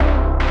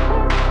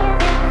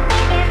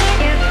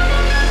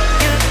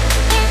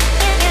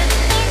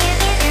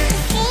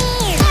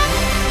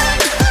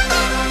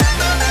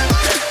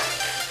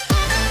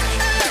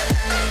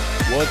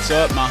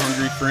What's up, my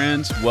hungry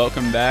friends?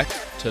 Welcome back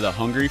to the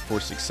Hungry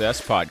for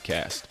Success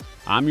podcast.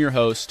 I'm your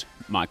host,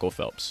 Michael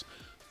Phelps.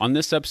 On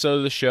this episode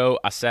of the show,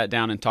 I sat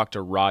down and talked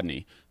to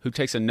Rodney, who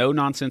takes a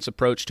no-nonsense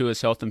approach to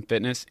his health and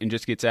fitness and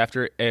just gets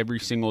after it every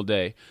single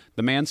day.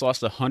 The man's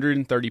lost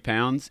 130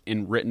 pounds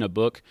and written a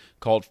book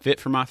called Fit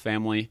for My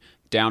Family,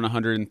 Down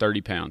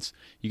 130 Pounds.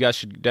 You guys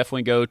should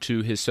definitely go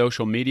to his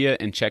social media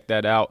and check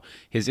that out.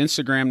 His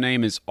Instagram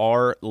name is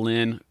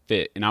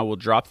rlinfit, and I will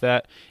drop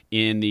that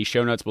in the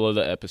show notes below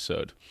the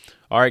episode.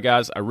 All right,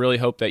 guys, I really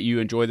hope that you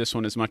enjoy this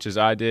one as much as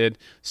I did.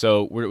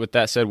 So with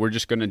that said, we're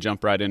just going to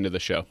jump right into the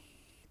show.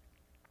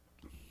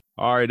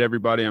 All right,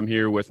 everybody, I'm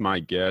here with my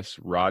guest,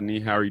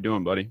 Rodney. How are you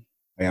doing, buddy?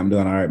 Hey, I'm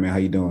doing all right, man. How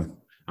you doing?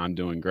 I'm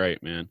doing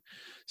great, man.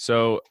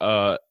 So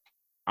I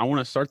want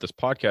to start this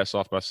podcast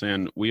off by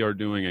saying we are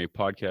doing a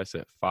podcast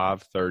at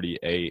 5:30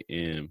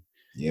 a.m.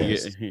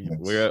 Yes.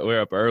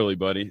 We're up early,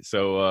 buddy.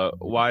 So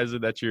why is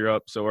it that you're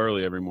up so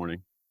early every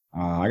morning?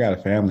 I got a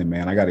family,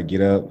 man. I got to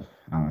get up.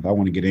 If I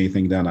want to get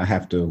anything done, I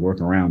have to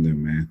work around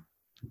them, man.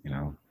 You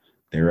know,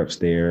 they're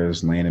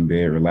upstairs, laying in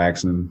bed,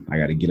 relaxing. I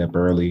got to get up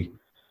early.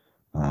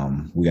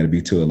 We got to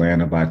be to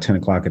Atlanta by 10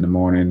 o'clock in the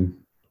morning.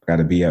 Got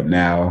to be up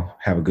now,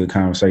 have a good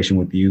conversation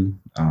with you,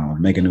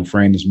 make a new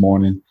friend this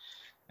morning.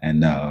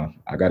 And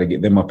I got to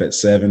get them up at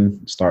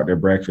 7, start their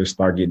breakfast,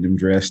 start getting them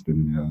dressed.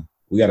 And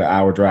we got an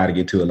hour drive to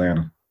get to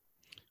Atlanta.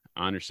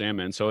 I understand,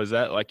 man. So is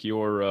that like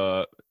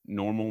your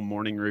normal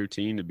morning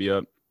routine to be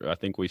up? I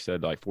think we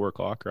said like 4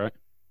 o'clock, right?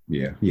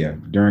 Yeah.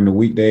 During the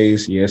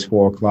weekdays, it's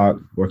 4 o'clock,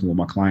 working with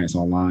my clients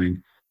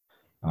online.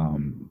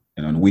 And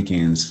on the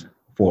weekends,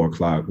 4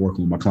 o'clock,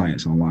 working with my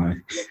clients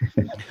online.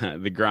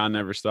 The grind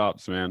never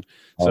stops, man.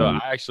 So I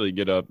actually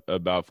get up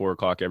about 4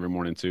 o'clock every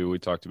morning too. We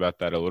talked about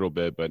that a little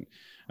bit, but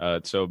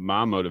so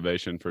my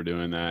motivation for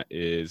doing that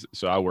is,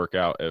 so I work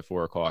out at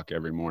 4 o'clock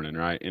every morning,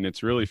 right? And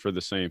it's really for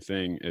the same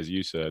thing as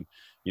you said.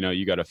 You know,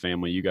 you got a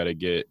family, you got to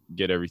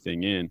get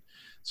everything in.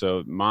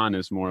 So mine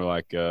is more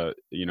like,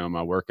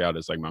 my workout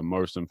is like my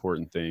most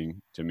important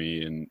thing to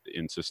me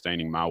in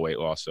sustaining my weight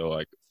loss. So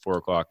like 4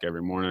 o'clock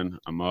every morning,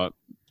 I'm up,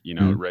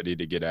 ready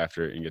to get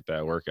after it and get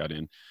that workout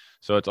in.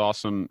 So it's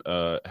awesome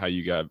how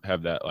you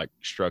have that like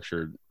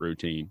structured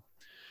routine.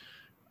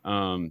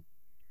 One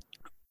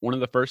of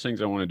the first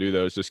things I want to do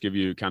though is just give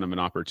you kind of an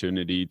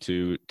opportunity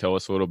to tell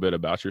us a little bit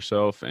about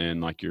yourself and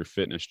like your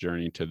fitness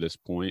journey to this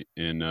point,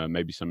 and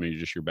maybe some of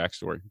your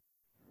backstory.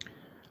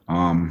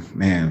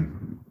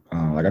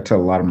 Like I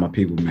tell a lot of my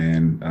people,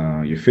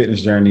 man, your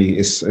fitness journey,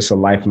 it's a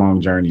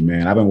lifelong journey,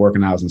 man. I've been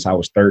working out since I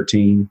was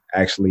 13.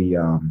 Actually,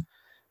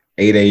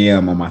 8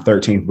 a.m. on my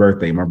 13th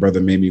birthday, my brother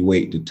made me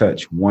wait to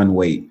touch one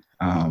weight.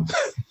 13,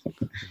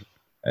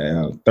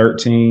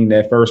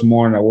 that first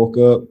morning I woke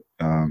up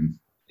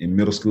in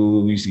middle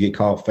school, we used to get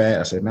called fat.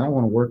 I said, man, I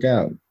want to work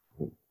out.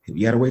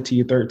 You got to wait till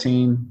you're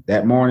 13.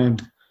 That morning,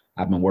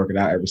 I've been working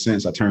out ever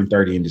since. I turned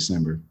 30 in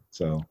December.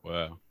 So,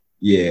 wow.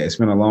 Yeah, it's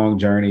been a long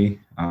journey,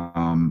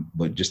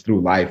 but just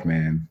through life,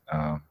 man,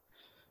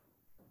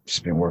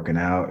 just been working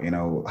out,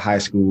 high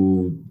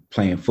school,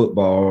 playing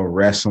football,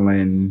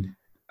 wrestling,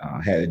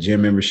 had a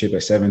gym membership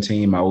at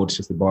 17. My older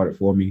sister bought it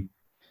for me.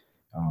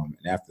 And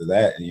after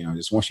that,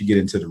 just once you get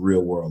into the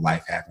real world,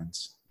 life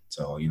happens.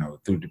 So,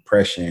 through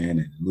depression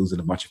and losing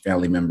a bunch of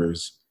family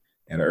members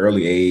at an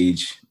early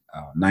age,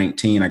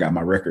 19, I got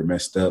my record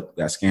messed up,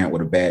 got scammed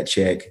with a bad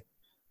check.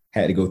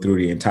 Had to go through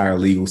the entire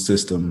legal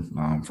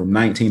system. From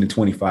 19 to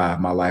 25,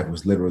 my life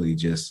was literally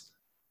just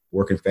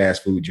working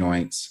fast food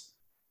joints,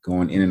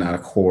 going in and out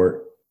of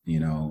court,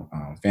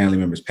 family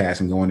members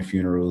passing, going to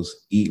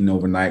funerals, eating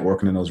overnight,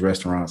 working in those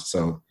restaurants.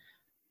 So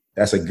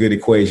that's a good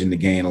equation to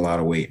gain a lot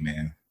of weight,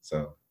 man.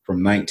 So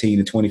from 19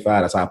 to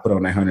 25, that's how I put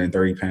on that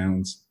 130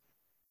 pounds.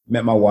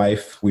 Met my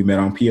wife. We met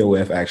on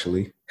POF,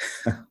 actually.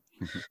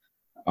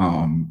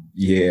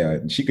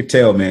 She could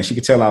tell, man. She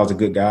could tell I was a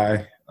good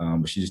guy.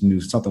 But she just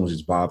knew something was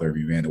just bothering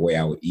me, man, the way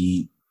I would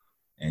eat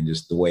and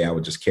just the way I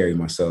would just carry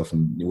myself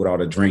and with all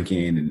the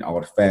drinking and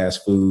all the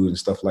fast food and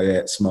stuff like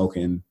that,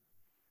 smoking.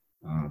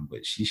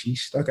 But she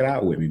stuck it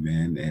out with me,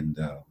 man. And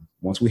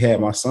once we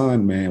had my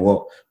son, man,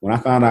 well, when I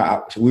found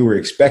out we were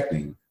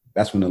expecting,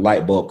 that's when the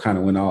light bulb kind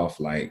of went off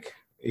like,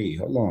 hey,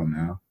 hold on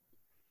now.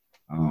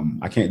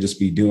 I can't just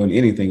be doing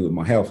anything with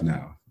my health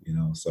now,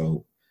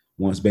 So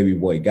once baby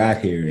boy got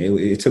here,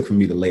 it took for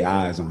me to lay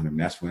eyes on him.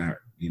 That's when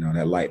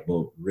that light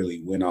bulb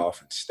really went off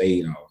and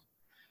stayed off.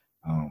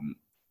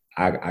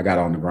 I got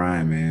on the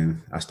grind,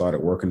 man. I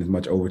started working as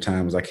much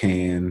overtime as I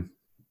can,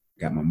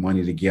 got my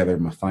money together,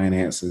 my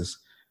finances,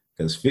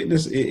 because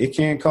fitness, it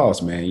can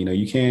cost, man.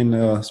 You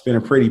can spend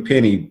a pretty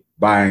penny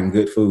buying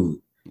good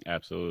food.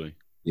 Absolutely.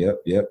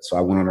 Yep. So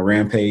I went on a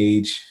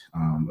rampage,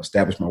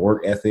 established my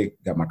work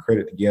ethic, got my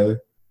credit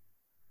together.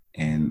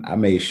 And I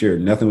made sure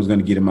nothing was going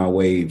to get in my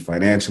way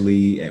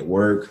financially, at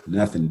work,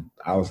 nothing.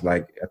 I was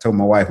like, I told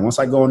my wife, once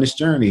I go on this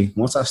journey,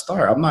 once I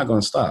start, I'm not going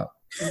to stop.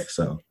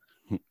 So,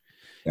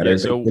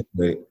 so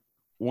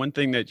one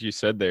thing that you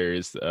said there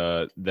is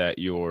that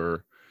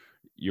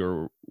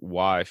your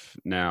wife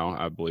now,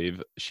 I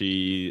believe,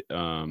 she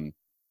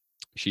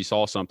she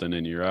saw something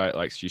in you, right?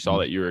 Like she saw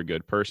that you were a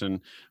good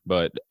person,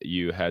 but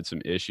you had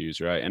some issues,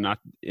 right? And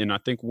I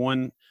think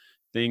one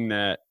thing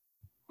that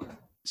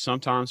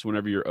sometimes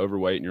whenever you're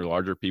overweight and you're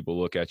larger, people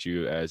look at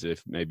you as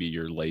if maybe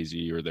you're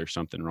lazy or there's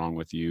something wrong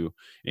with you.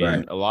 And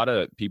Right. a lot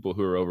of people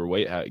who are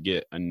overweight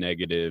get a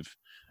negative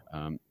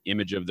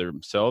image of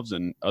themselves,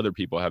 and other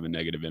people have a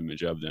negative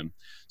image of them.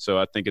 So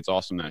I think it's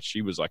awesome that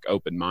she was like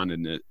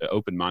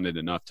open-minded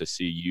enough to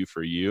see you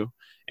for you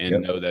and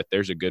Yep. know that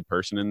there's a good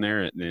person in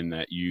there, and then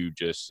that you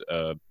just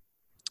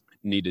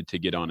needed to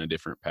get on a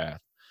different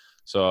path.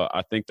 So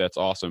I think that's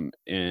awesome.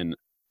 And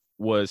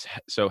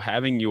so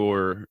having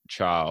your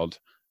child,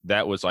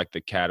 that was like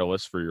the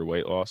catalyst for your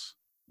weight loss?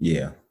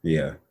 Yeah.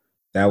 Yeah.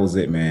 That was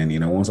it, man.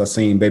 Once I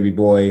seen baby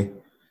boy,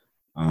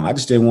 I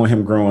just didn't want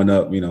him growing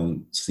up,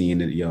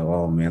 seeing it,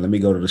 oh man, let me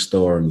go to the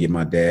store and get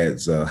my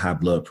dad's high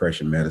blood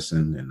pressure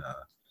medicine, and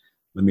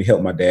let me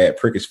help my dad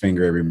prick his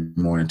finger every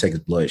morning, take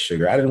his blood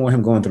sugar. I didn't want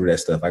him going through that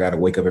stuff. I got to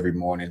wake up every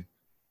morning,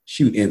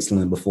 shoot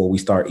insulin before we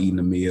start eating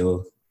a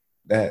meal.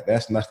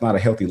 That's not a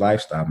healthy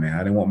lifestyle, man. I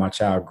didn't want my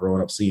child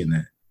growing up seeing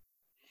that.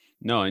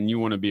 No, and you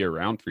want to be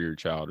around for your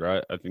child,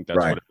 right? I think that's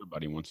Right. what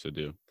everybody wants to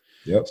do.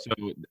 Yep.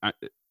 So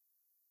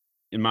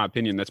in my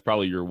opinion, that's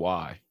probably your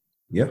why.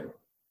 Yeah.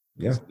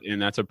 Yeah.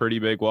 And that's a pretty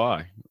big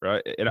why,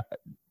 right?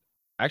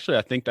 Actually,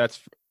 I think that's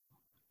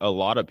a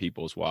lot of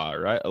people's why,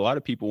 right? A lot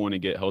of people want to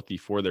get healthy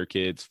for their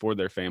kids, for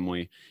their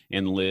family,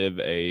 and live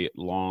a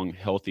long,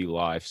 healthy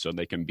life so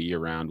they can be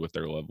around with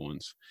their loved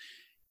ones.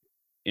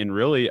 And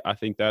really, I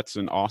think that's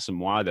an awesome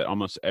why that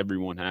almost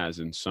everyone has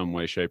in some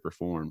way, shape, or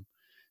form,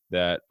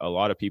 that a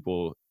lot of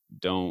people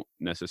don't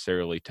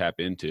necessarily tap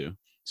into.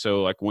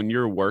 So like when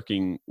you're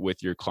working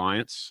with your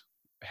clients,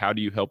 how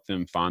do you help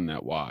them find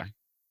that why?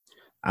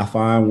 I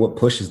find what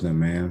pushes them,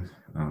 man.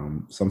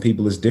 Some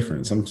people is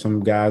different.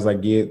 Some guys I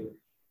get,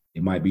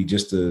 it might be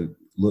just to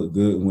look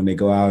good when they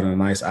go out in a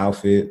nice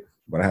outfit,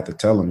 but I have to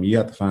tell them you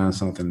have to find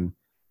something,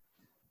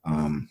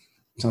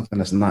 something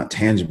that's not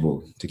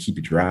tangible to keep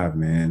you drive,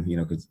 man.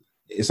 Because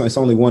it's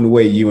only one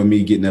way, you and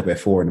me getting up at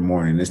 4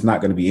 a.m. It's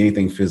not going to be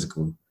anything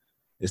physical.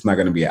 It's not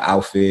going to be an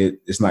outfit.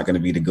 It's not going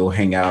to be to go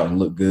hang out and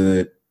look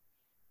good.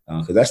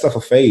 Because that stuff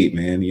will fade,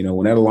 man.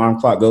 When that alarm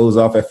clock goes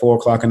off at 4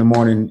 o'clock in the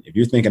morning, if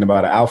you're thinking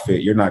about an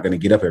outfit, you're not going to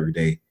get up every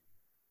day.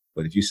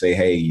 But if you say,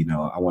 hey,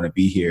 I want to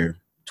be here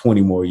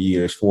 20 more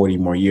years, 40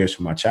 more years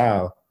for my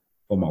child,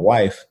 for my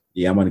wife,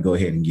 yeah, I'm going to go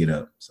ahead and get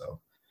up. So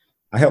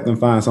I help them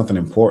find something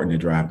important to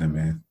drive them,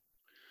 man.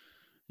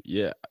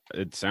 Yeah,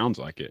 it sounds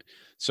like it.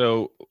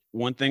 So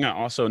one thing I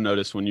also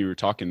noticed when you were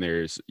talking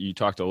there is you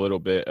talked a little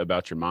bit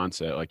about your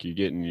mindset, like you're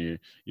getting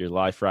your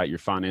life right, your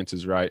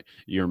finances right,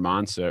 your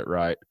mindset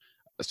right.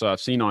 So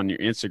I've seen on your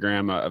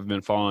Instagram, I've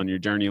been following your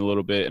journey a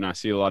little bit, and I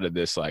see a lot of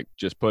this, like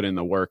just put in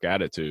the work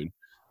attitude.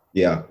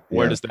 Yeah.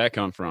 Where Yeah. does that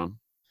come from?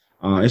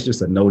 It's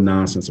just a no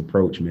nonsense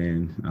approach,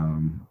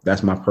 man.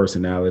 That's my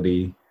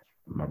personality.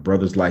 My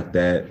brother's like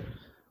that.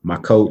 My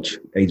coach,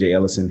 AJ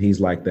Ellison,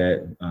 he's like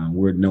that.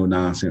 We're no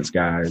nonsense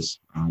guys.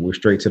 We're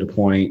straight to the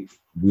point.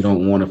 We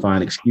don't want to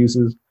find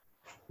excuses.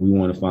 We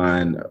want to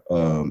find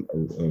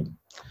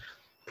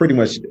pretty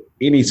much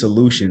any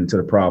solution to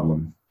the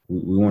problem.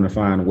 We want to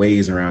find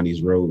ways around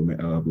these road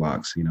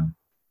blocks,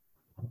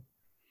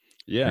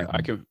 Yeah,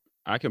 And,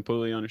 I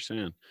completely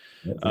understand.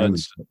 family,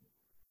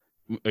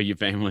 Are your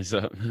family's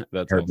up?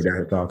 That's heard me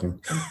awesome. down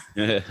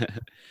here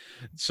talking.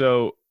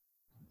 So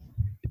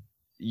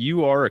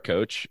you are a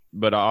coach,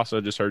 but I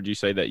also just heard you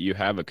say that you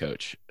have a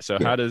coach. So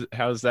Yeah.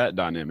 how's that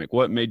dynamic?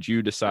 What made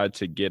you decide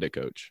to get a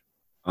coach?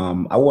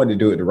 I wanted to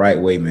do it the right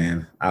way,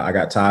 man. I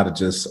got tired of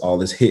just all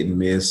this hit and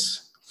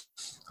miss.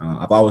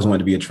 I've always wanted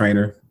to be a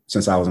trainer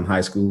since I was in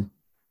high school.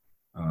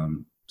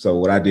 So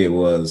what I did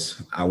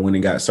was I went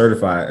and got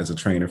certified as a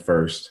trainer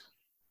first.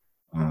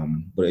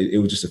 But it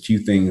was just a few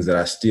things that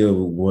I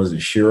still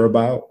wasn't sure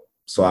about.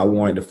 So I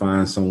wanted to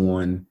find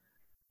someone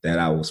that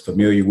I was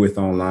familiar with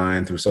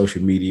online through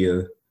social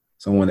media,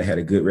 someone that had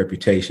a good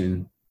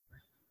reputation,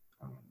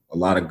 a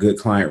lot of good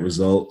client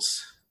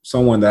results,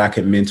 someone that I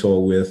could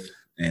mentor with,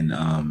 and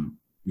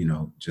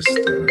just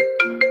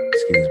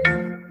excuse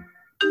me,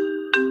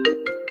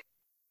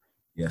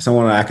 yeah,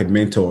 someone that I could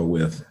mentor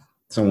with,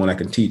 someone that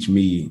can teach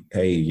me,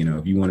 hey,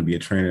 if you want to be a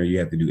trainer, you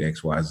have to do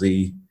X, Y,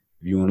 Z.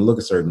 If you want to look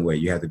a certain way,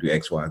 you have to do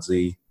X, Y,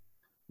 Z.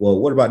 Well,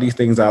 what about these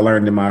things I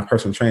learned in my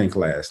personal training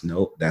class?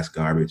 Nope, that's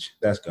garbage.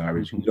 That's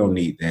garbage. We don't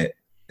need that.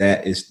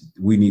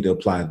 We need to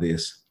apply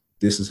this.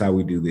 This is how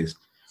we do this.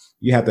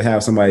 You have to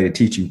have somebody to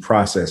teach you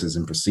processes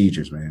and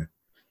procedures, man.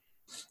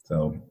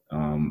 So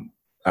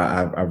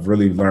I've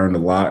really learned a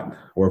lot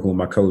working with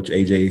my coach,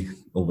 AJ,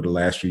 over the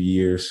last few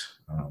years.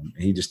 And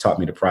he just taught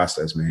me the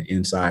process, man,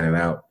 inside and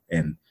out.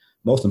 And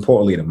most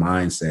importantly, the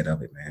mindset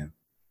of it, man.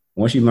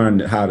 Once you learn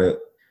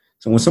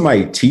so when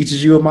somebody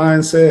teaches you a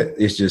mindset,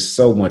 it's just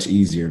so much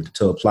easier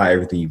to apply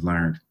everything you've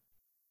learned.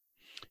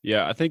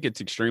 Yeah, I think it's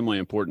extremely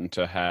important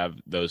to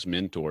have those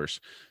mentors.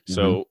 Mm-hmm.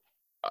 So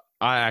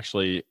I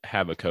actually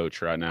have a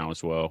coach right now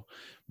as well,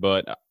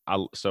 but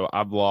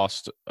I've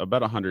lost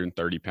about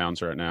 130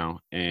 pounds right now,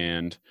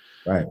 and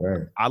Right.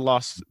 I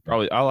lost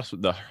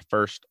the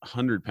first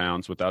 100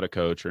 pounds without a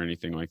coach or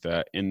anything like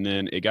that. And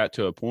then it got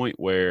to a point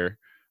where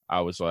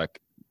I was like,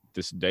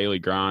 this daily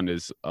grind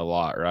is a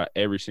lot, right?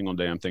 Every single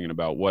day I'm thinking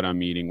about what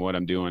I'm eating, what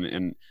I'm doing.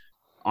 And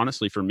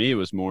honestly, for me, it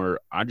was more,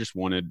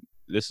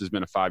 this has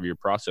been a 5-year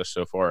process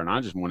so far, and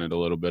I just wanted a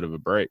little bit of a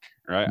break,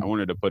 right? I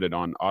wanted to put it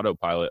on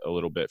autopilot a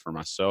little bit for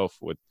myself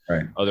with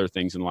Right. other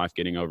things in life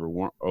getting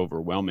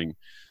overwhelming.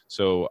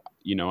 So,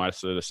 I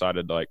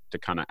decided like to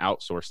kind of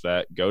outsource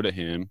that, go to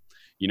him.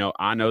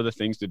 I know the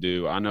things to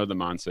do. I know the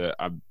mindset.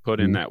 I put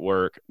in that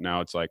work.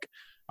 Now it's like,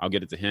 I'll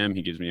get it to him.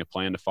 He gives me a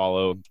plan to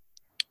follow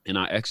and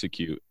I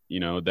execute.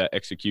 That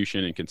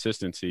execution and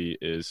consistency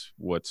is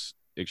what's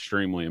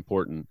extremely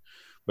important.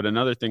 But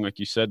another thing, like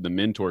you said, the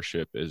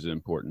mentorship is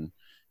important,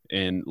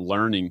 and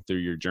learning through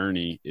your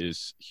journey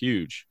is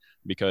huge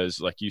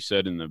because, like you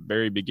said in the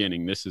very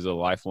beginning, this is a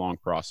lifelong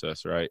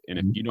process, right? And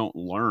if you don't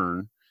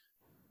learn,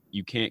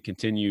 you can't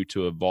continue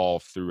to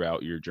evolve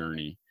throughout your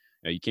journey.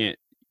 You can't,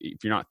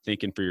 if you're not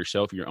thinking for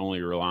yourself, you're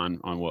only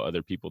relying on what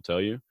other people tell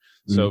you.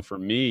 So for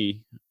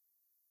me,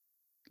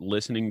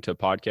 listening to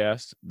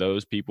podcasts,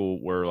 those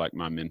people were like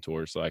my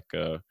mentors, like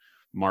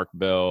Mark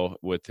Bell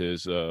with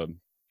his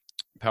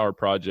Power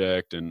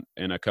Project and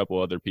a couple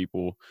other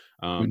people.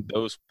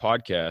 Those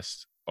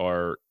podcasts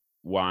are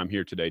why I'm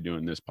here today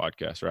doing this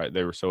podcast, right?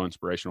 They were so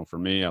inspirational for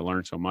me. I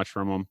learned so much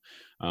from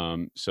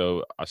them.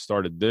 So I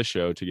started this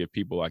show to give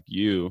people like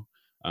you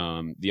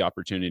the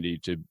opportunity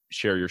to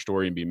share your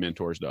story and be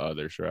mentors to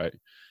others, right?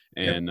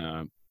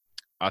 And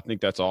I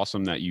think that's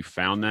awesome that you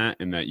found that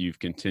and that you've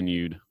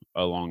continued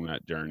along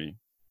that journey.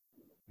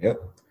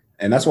 Yep.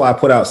 And that's why I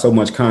put out so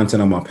much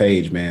content on my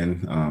page,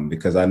 man,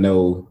 because I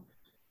know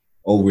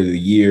over the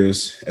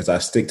years, as I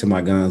stick to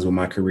my guns with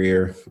my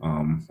career,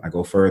 I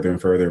go further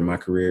and further in my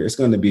career. It's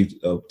going to be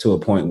to a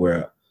point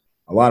where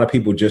a lot of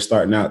people just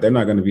starting out, they're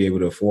not going to be able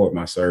to afford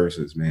my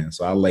services, man.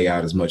 So I lay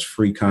out as much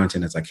free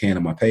content as I can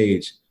on my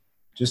page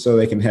just so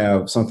they can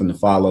have something to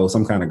follow,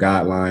 some kind of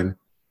guideline.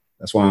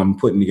 That's why I'm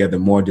putting together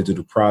more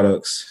digital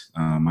products.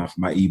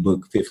 My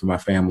ebook, Fit for My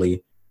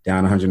Family,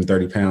 down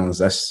 130 pounds.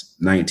 That's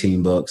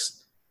 $19.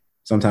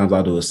 Sometimes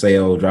I'll do a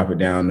sale, drop it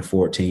down to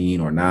 $14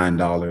 or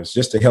 $9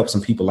 just to help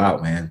some people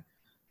out, man.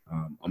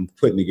 I'm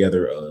putting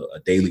together a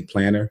daily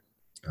planner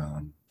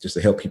just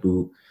to help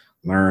people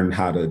learn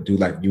how to do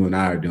like you and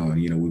I are doing.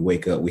 We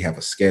wake up, we have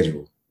a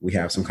schedule, we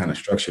have some kind of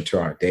structure to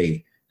our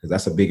day, because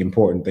that's a big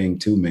important thing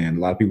too, man. A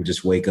lot of people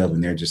just wake up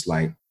and they're just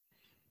like,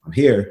 I'm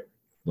here,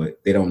 but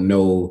they don't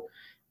know,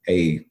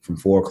 hey, from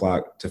 4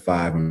 o'clock to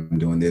 5, I'm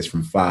doing this.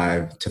 From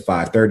 5 to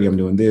 5:30, I'm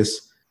doing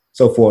this.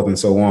 So forth and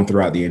so on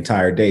throughout the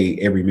entire day.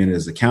 Every minute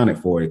is accounted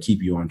for to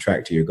keep you on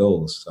track to your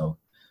goals. So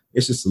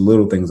it's just the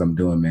little things I'm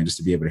doing, man, just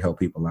to be able to help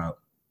people out.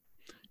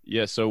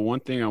 Yeah. So one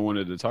thing I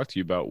wanted to talk to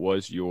you about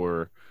was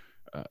your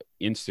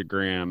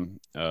Instagram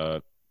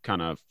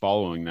kind of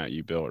following that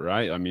you built,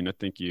 right? I mean, I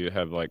think you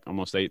have like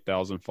almost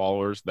 8,000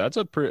 followers. That's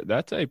a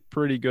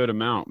pretty good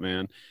amount,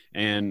 man.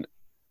 And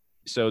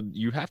so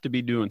you have to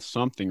be doing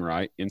something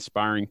right,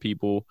 inspiring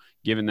people,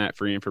 giving that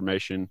free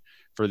information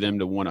for them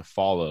to want to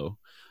follow.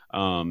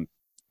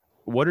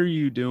 What are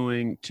you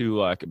doing to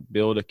like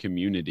build a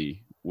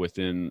community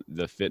within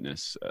the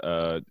fitness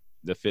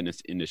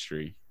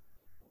industry?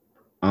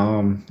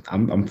 I'm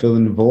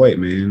filling the void,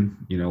 man.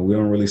 We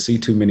don't really see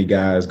too many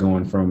guys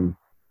going from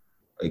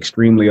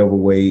extremely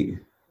overweight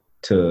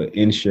to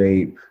in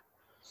shape.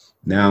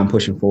 Now I'm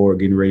pushing forward,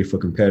 getting ready for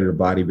competitive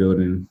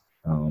bodybuilding.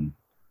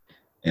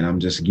 And I'm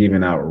just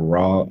giving out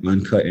raw,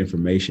 uncut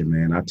information,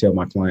 man. I tell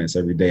my clients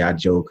every day, I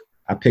joke,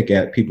 I pick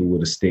at people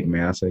with a stick,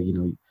 man. I say,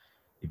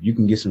 if you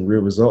can get some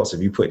real results,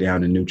 if you put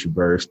down the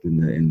NutriBurst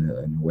and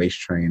the waist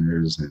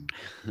trainers and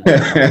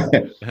I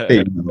say,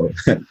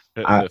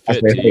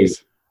 hey,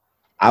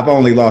 I've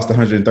only lost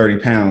 130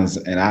 pounds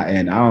and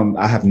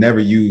I have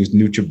never used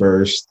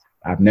NutriBurst.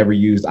 I've never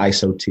used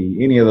ISO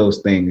T, any of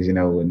those things,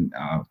 and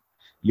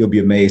you'll be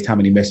amazed how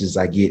many messages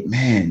I get.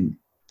 Man,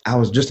 I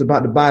was just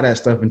about to buy that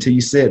stuff until you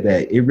said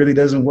that. It really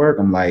doesn't work.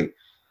 I'm like,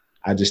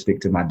 I just stick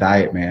to my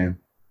diet, man.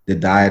 The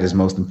diet is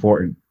most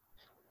important.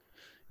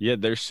 Yeah,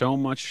 there's so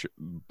much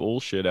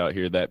bullshit out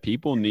here that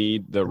people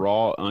need the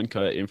raw,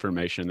 uncut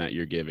information that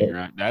you're giving,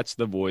 right? That's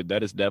the void.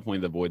 That is definitely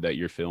the void that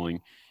you're filling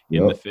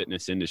in the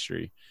fitness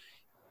industry.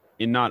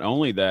 And not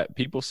only that,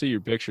 people see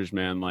your pictures,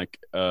 man. Like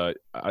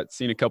I've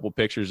seen a couple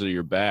pictures of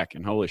your back,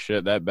 and holy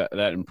shit,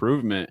 that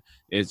improvement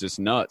is just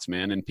nuts,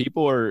 man. And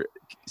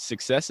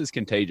success is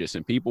contagious,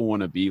 and people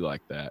want to be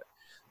like that.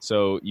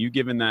 So you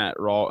giving that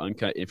raw,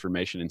 uncut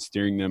information and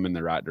steering them in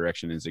the right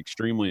direction is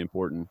extremely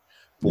important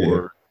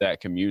for that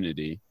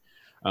community.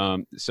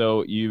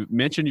 So you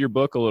mentioned your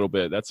book a little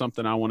bit. That's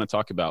something I want to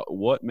talk about.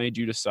 What made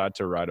you decide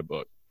to write a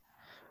book?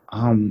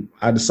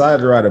 I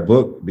decided to write a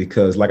book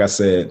because, like I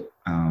said,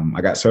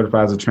 I got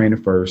certified as a trainer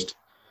first.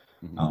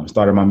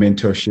 Started my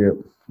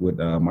mentorship with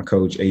my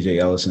coach, AJ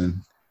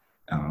Ellison.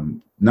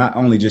 Not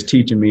only just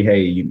teaching me,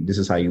 hey, this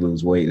is how you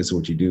lose weight, this is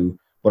what you do,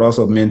 but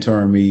also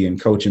mentoring me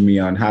and coaching me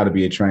on how to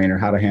be a trainer,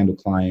 how to handle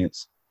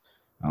clients,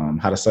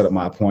 how to set up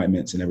my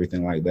appointments and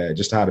everything like that,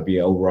 just how to be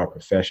an overall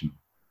professional.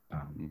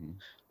 Mm-hmm.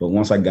 But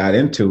once I got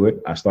into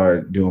it, I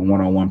started doing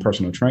one-on-one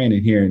personal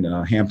training here in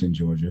Hampton,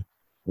 Georgia.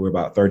 We're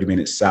about 30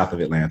 minutes south of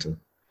Atlanta.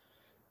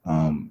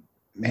 Man,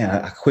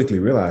 I quickly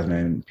realized,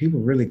 man, people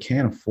really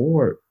can't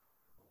afford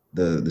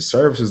the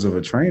services of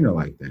a trainer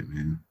like that,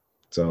 man.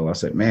 So I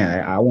said,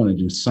 man, I want to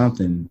do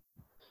something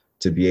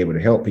to be able to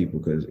help people,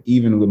 because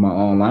even with my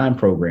online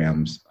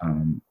programs,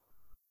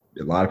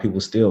 a lot of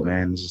people still,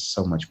 man, there's just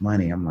so much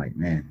money. I'm like,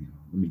 man,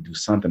 let me do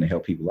something to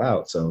help people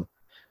out. So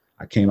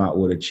I came out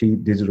with a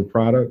cheap digital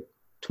product,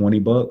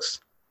 $20.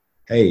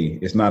 Hey,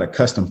 it's not a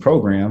custom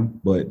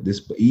program, but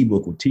this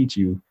ebook will teach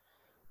you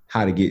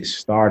how to get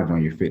started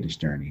on your fitness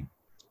journey,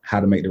 how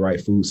to make the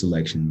right food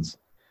selections,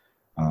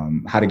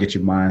 how to get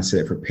your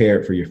mindset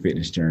prepared for your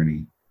fitness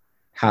journey,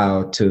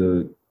 how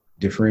to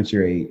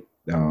differentiate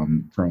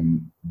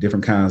from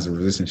different kinds of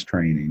resistance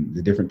training,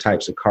 the different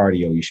types of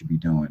cardio you should be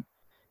doing.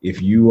 If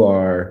you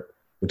are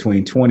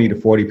between 20 to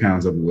 40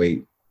 pounds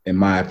overweight, in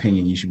my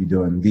opinion, you should be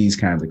doing these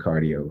kinds of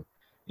cardio.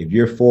 If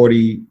you're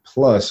 40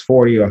 plus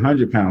 40 or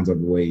 100 pounds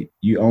overweight,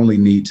 you only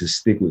need to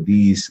stick with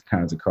these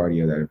kinds of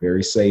cardio that are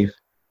very safe.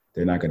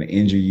 They're not going to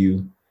injure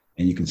you,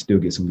 and you can still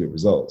get some good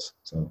results.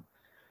 So,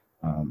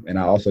 and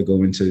I also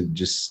go into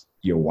just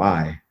your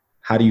why.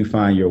 How do you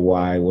find your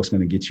why? What's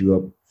going to get you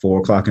up 4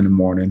 o'clock in the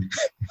morning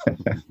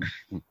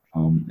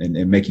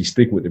and make you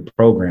stick with the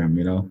program,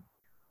 you know?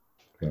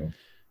 So.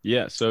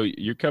 Yeah, so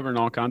you're covering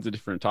all kinds of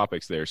different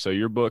topics there. So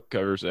your book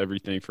covers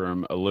everything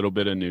from a little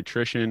bit of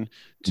nutrition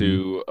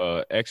to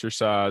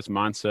exercise,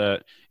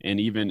 mindset, and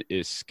even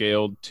is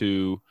scaled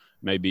to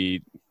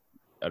maybe,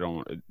 I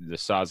don't know, the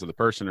size of the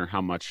person or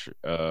how much,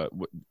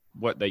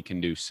 what they can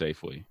do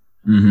safely,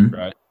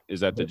 right? Is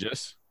that the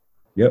gist?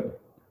 Yep.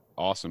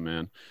 Awesome,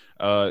 man.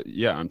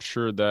 Yeah, I'm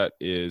sure that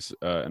is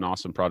an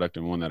awesome product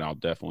and one that I'll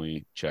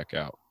definitely check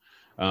out.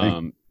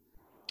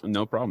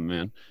 No problem,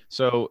 man.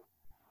 So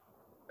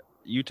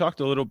you talked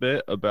a little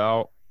bit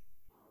about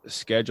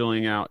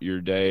scheduling out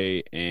your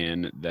day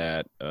and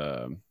that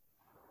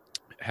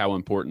how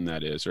important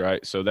that is,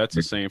 right? So that's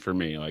the same for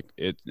me. Like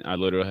I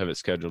literally have it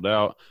scheduled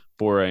out.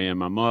 4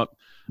 a.m. I'm up,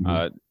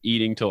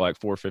 eating till like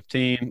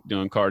 4:15,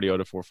 doing cardio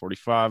to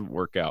 4:45,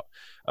 workout.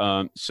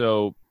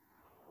 So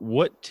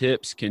what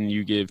tips can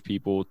you give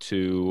people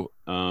to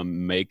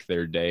make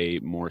their day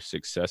more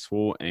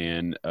successful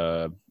and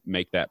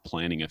make that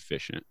planning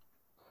efficient?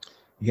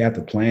 You have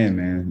to plan,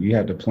 man. You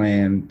have to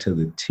plan to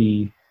the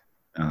T.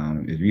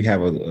 If you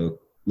have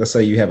let's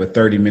say you have a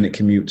 30-minute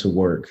commute to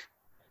work,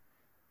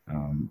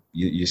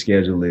 your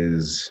schedule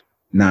is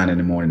 9 in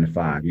the morning to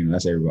 5. You know,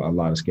 that's a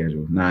lot of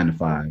schedule, 9 to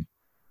 5.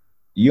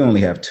 You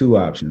only have two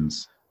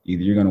options.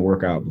 Either you're going to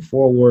work out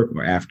before work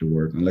or after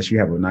work, unless you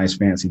have a nice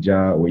fancy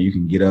job where you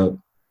can get up,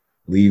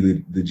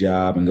 leave the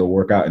job and go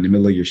work out in the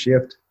middle of your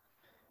shift.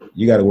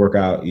 You got to work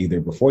out either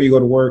before you go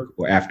to work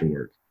or after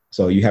work.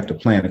 So you have to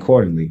plan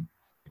accordingly.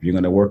 If you're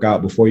going to work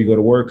out before you go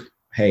to work,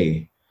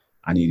 hey,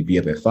 I need to be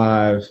up at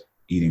 5,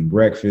 eating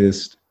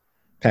breakfast,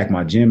 pack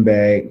my gym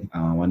bag.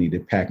 I need to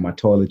pack my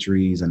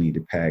toiletries. I need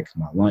to pack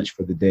my lunch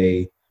for the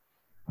day.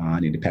 I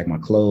need to pack my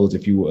clothes.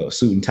 If you were a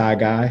suit and tie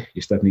guy,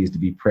 your stuff needs to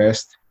be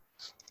pressed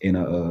in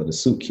the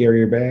suit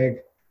carrier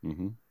bag.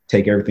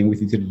 Take everything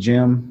with you to the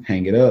gym,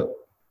 hang it up,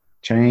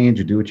 change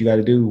or do what you got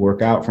to do.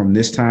 Work out from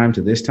this time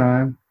to this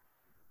time.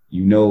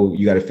 You know,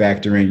 you got to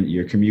factor in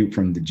your commute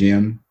from the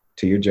gym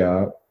to your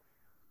job.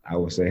 I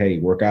would say, hey,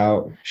 work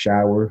out,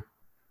 shower,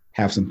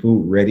 have some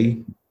food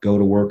ready, go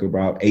to work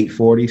about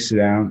 8:40, sit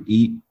down,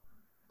 eat,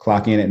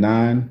 clock in at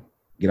 9,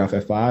 get off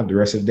at 5. The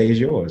rest of the day is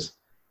yours.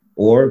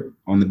 Or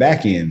on the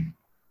back end,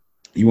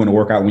 you want to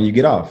work out when you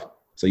get off.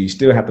 So you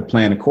still have to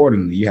plan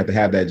accordingly. You have to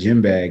have that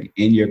gym bag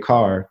in your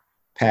car,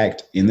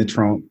 packed in the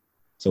trunk.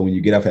 So when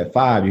you get up at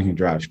 5, you can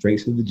drive straight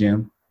to the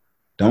gym.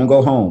 Don't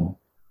go home.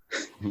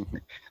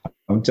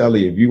 I'm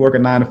telling you, if you work a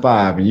 9 to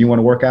 5 and you want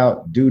to work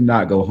out, do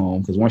not go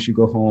home. Because once you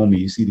go home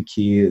and you see the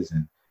kids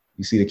and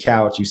you see the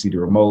couch, you see the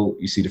remote,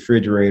 you see the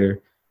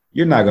refrigerator,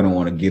 you're not going to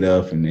want to get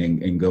up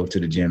and go to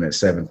the gym at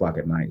 7 o'clock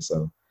at night.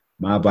 So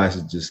my advice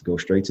is just go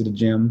straight to the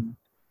gym,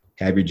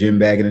 have your gym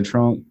bag in the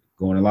trunk,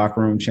 go in the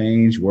locker room,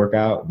 change, work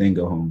out, then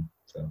go home.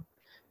 So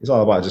it's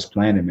all about just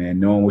planning, man,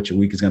 knowing what your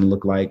week is going to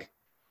look like.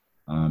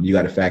 You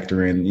got to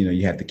factor in, you know,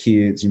 you have the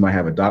kids, you might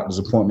have a doctor's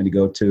appointment to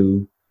go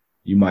to,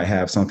 you might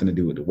have something to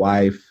do with the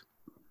wife,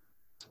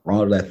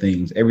 all of that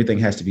things. Everything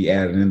has to be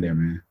added in there,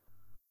 man.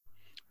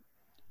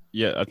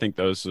 Yeah, I think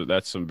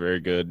that's some very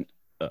good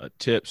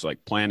tips.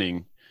 Like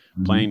planning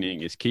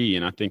is key,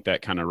 and I think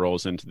that kind of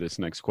rolls into this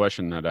next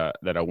question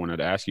that I wanted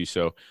to ask you.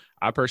 So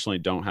I personally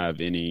don't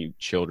have any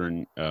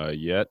children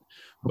yet,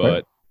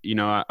 but you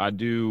know, I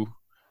do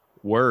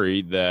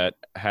worry that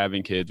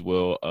having kids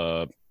will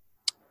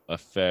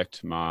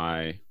affect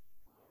my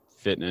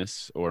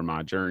fitness or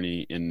my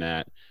journey, in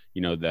that,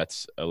 you know,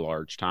 that's a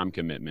large time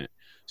commitment.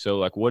 So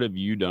like, what have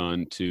you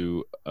done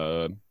to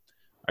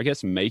I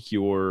guess, make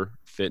your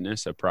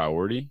fitness a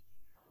priority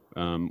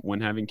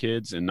when having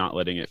kids and not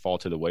letting it fall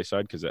to the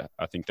wayside, because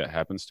I think that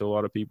happens to a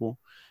lot of people,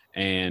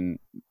 and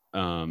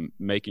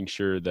making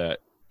sure that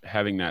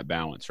having that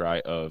balance,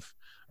 right, of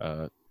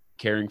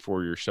caring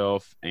for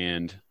yourself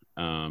and,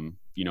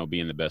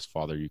 being the best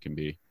father you can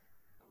be.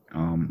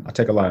 I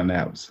take a lot of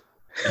naps.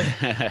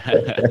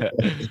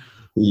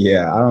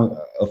 Yeah,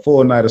 a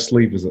full night of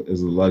sleep is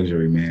a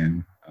luxury,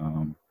 man.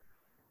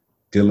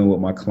 Dealing with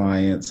my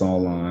clients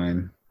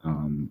online,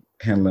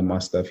 handling my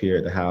stuff here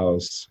at the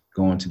house,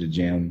 going to the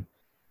gym.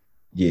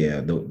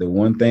 Yeah, the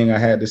one thing I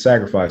had to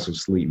sacrifice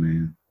was sleep,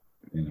 man.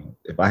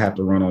 If I have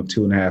to run on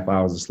 2.5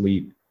 hours of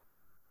sleep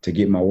to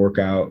get my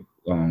workout,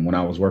 when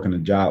I was working a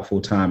job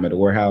full time at a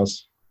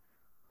warehouse,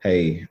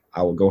 hey,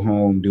 I would go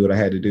home, do what I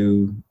had to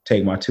do,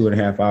 take my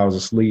 2.5 hours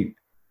of sleep,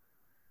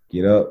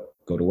 get up,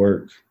 go to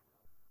work.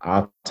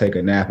 I'll take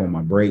a nap on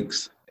my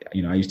breaks.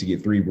 I used to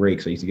get 3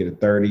 breaks. I used to get a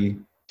 30,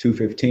 2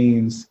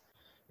 15s.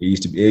 It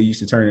used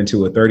to turn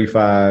into a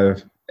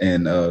 35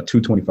 and 2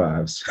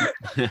 25s.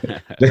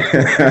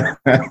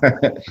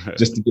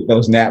 Just to get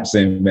those naps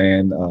in,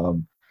 man.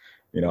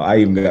 I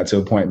even got to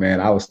a point, man,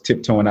 I was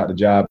tiptoeing out the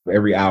job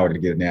every hour to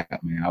get a nap,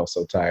 man. I was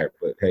so tired,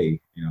 but hey,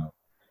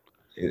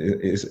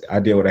 I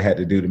did what I had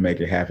to do to make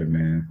it happen,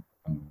 man.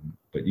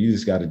 But you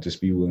just got to just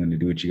be willing to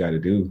do what you got to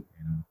do.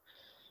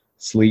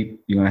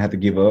 Sleep, you're going to have to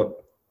give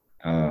up.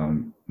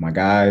 My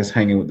guys,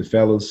 hanging with the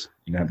fellas,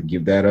 you're going to have to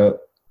give that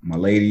up. My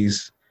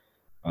ladies,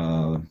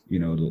 the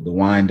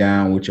wind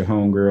down with your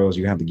homegirls,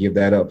 you have to give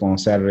that up on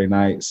Saturday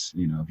nights.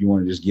 If you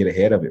want to just get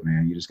ahead of it,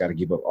 man, you just got to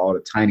give up all the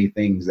tiny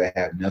things that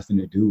have nothing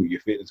to do with your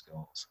fitness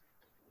goals.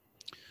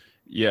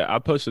 Yeah, I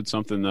posted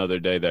something the other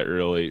day that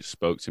really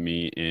spoke to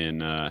me,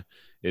 and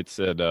it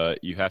said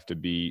you have to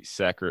be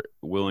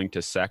willing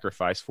to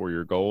sacrifice for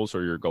your goals,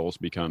 or your goals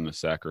become the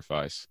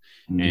sacrifice.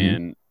 Mm-hmm.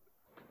 And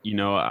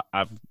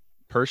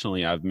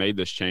I've made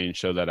this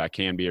change so that I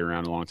can be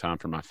around a long time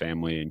for my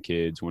family and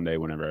kids one day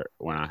when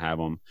I have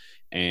them.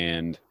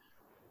 And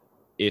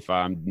if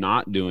I'm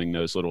not doing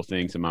those little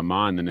things in my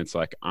mind, then it's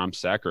like I'm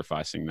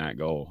sacrificing that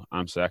goal.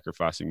 I'm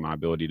sacrificing my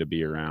ability to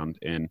be around.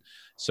 And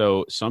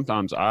so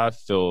sometimes I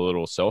feel a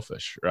little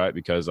selfish, right?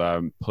 Because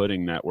I'm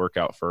putting that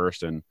workout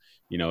first. And,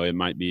 it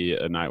might be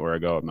a night where I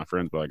go with my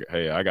friends, but like,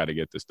 hey, I got to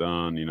get this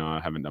done.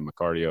 I haven't done my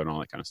cardio and all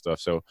that kind of stuff.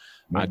 So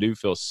I do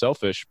feel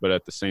selfish, but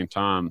at the same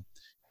time,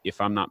 if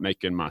I'm not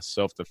making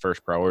myself the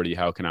first priority,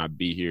 how can I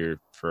be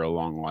here for a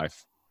long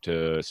life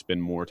to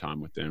spend more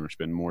time with them or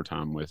spend more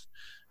time with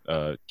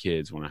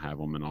kids when I have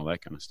them and all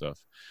that kind of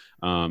stuff?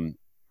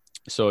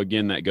 So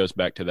again, that goes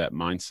back to that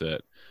mindset.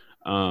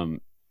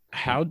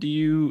 How do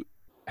you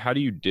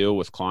deal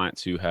with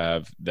clients who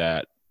have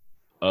that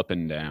up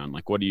and down?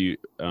 Like, what do you,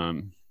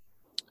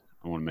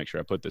 I want to make sure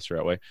I put this the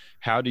right way.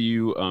 How do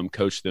you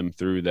coach them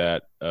through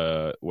that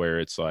where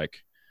it's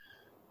like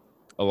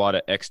a lot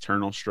of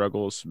external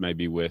struggles,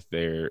 maybe with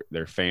their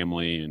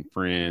family and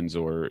friends,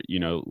 or,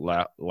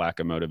 lack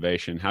of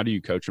motivation? How do you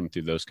coach them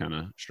through those kind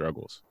of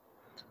struggles?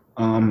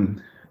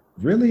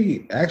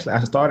 Really, actually,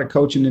 I started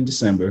coaching in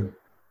December,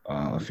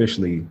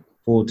 officially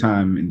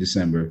full-time in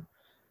December.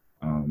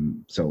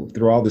 So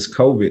through all this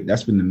COVID,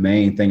 that's been the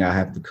main thing I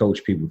have to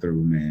coach people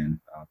through, man,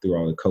 through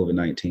all the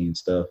COVID-19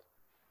 stuff.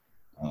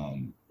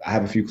 I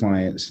have a few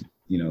clients,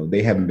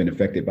 they haven't been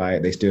affected by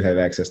it. They still have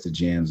access to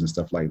gyms and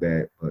stuff like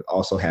that, but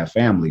also have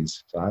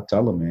families. So I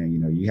tell them, man,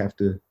 you have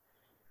to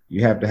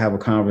have a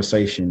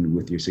conversation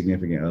with your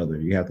significant other.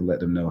 You have to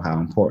let them know how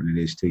important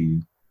it is to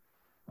you,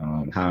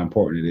 how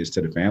important it is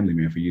to the family,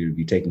 man, for you to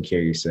be taking care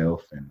of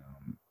yourself and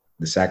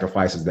the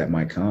sacrifices that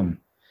might come.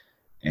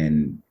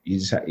 And you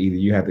just either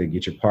you have to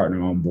get your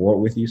partner on board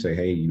with you, say,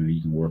 hey,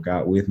 you can work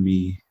out with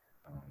me,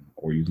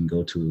 or you can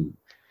go to,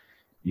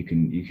 you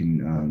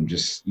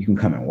can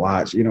come and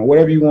watch,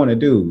 whatever you want to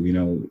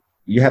do.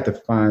 You have to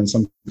find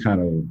some kind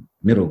of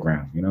middle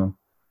ground,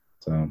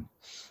 So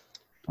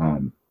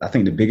I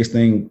think the biggest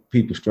thing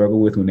people struggle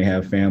with when they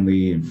have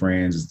family and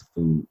friends is the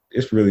food.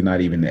 It's really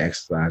not even the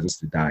exercise, it's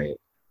the diet.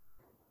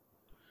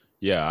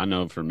 Yeah, I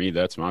know for me,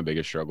 that's my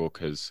biggest struggle,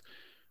 because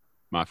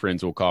my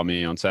friends will call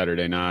me on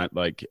Saturday night,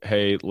 like,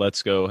 hey,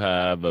 let's go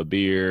have a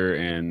beer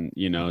and,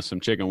 some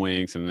chicken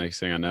wings. And the next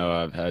thing I know,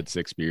 I've had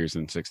 6 beers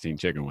and 16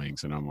 chicken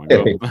wings. And I'm like,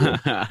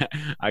 oh,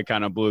 I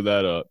kind of blew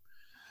that up.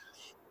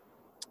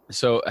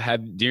 So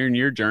during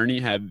your journey,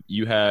 have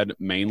you had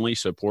mainly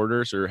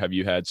supporters, or have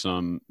you had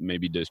some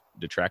maybe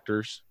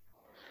detractors?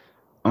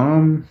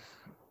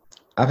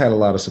 I've had a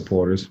lot of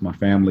supporters. My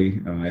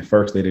family, at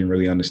first, they didn't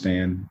really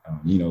understand.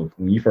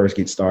 When you first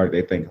get started,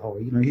 they think, oh,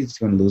 he's just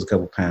going to lose a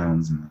couple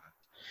pounds and,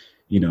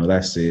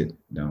 that's it.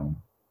 No,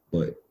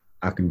 but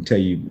I can tell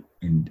you,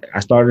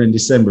 I started in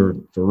December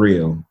for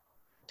real,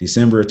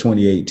 December of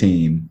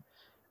 2018.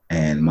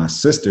 And my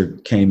sister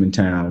came in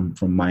town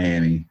from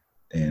Miami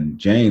in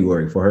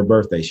January for her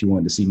birthday. She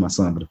wanted to see my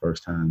son for the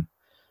first time.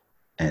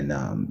 And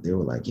they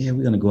were like, yeah,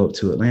 we're going to go up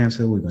to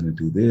Atlanta. We're going to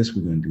do this.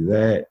 We're going to do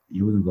that.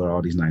 We're going to go to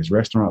all these nice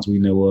restaurants we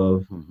know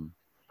of.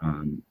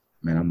 Mm-hmm.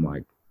 Man, I'm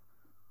like,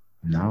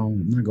 no,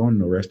 I'm not going to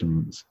no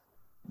restaurants.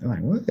 They're like,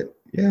 what?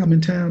 Yeah, I'm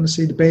in town to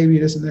see the baby,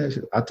 this and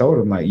that. I told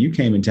them, like, you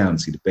came in town to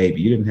see the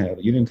baby. You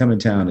didn't come in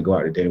town to go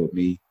out to dinner with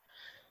me.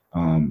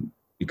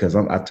 Because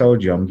I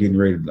told you I'm getting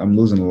ready. I'm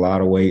losing a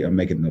lot of weight. I'm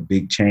making a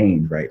big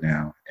change right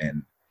now.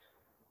 And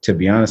to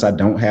be honest, I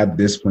don't have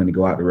discipline to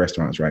go out to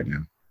restaurants right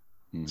now.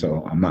 Mm-hmm.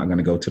 So I'm not going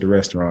to go to the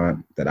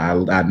restaurant that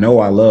I know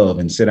I love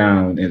and sit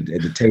down at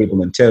the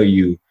table and tell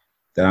you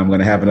that I'm going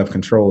to have enough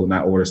control to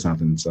not order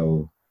something.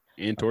 So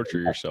and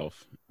torture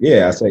yourself.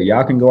 Yeah, I say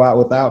y'all can go out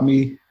without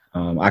me.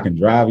 I can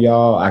drive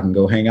y'all. I can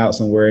go hang out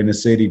somewhere in the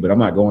city, but I'm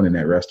not going in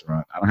that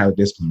restaurant. I don't have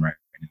discipline right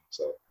now.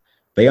 So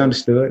they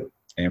understood.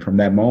 And from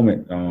that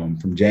moment,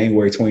 from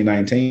January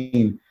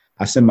 2019,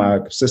 I sent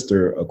my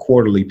sister a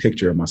quarterly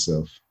picture of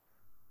myself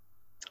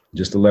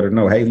just to let her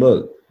know, hey,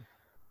 look,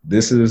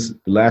 this is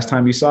the last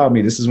time you saw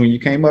me. This is when you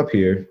came up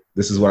here.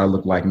 This is what I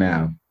look like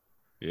now.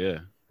 Yeah.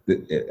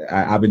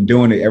 I've been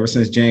doing it ever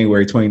since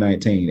January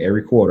 2019.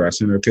 Every quarter, I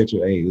send her a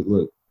picture. Hey,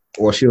 look.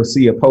 Or she'll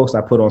see a post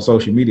I put on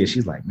social media.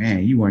 She's like,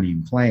 man, you weren't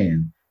even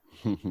playing.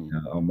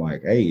 I'm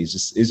like, hey, it's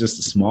just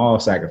the small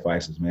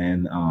sacrifices,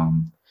 man.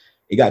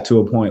 It got to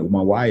a point with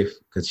my wife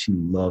because she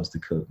loves to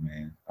cook,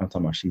 man. I'm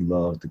talking about she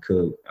loves to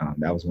cook.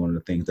 That was one of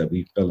the things that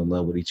we fell in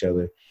love with each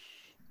other.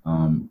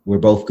 We're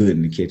both good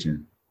in the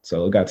kitchen.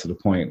 So it got to the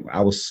point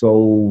I was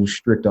so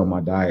strict on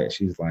my diet.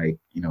 She's like,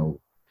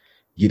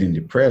 getting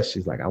depressed.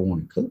 She's like, I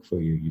want to cook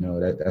for you.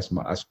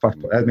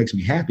 That makes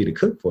me happy to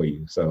cook for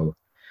you. So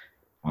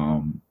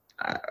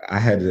I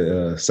had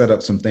to set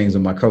up some things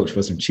with my coach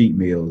for some cheat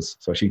meals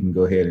so she can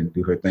go ahead and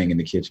do her thing in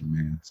the kitchen,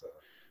 man. So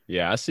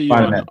yeah, I see you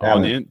on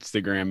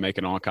Instagram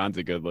making all kinds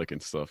of good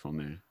looking stuff on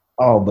there.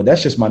 Oh, but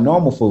that's just my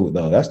normal food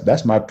though.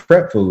 That's my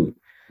prep food.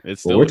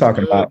 It's still we're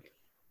talking good. About.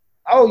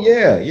 Oh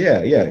yeah.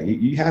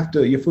 You have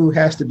to. Your food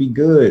has to be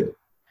good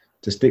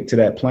to stick to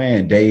that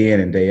plan day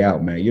in and day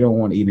out, man. You don't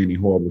want to eat any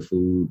horrible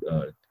food,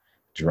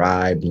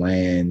 dry,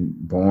 bland,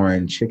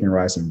 boring chicken,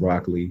 rice, and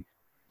broccoli.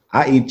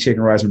 I eat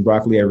chicken, rice, and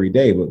broccoli every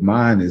day, but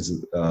mine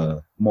is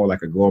more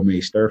like a gourmet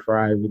stir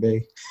fry every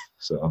day.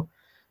 So,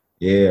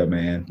 yeah,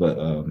 man.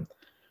 But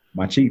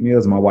my cheat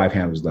meals, my wife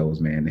handles those,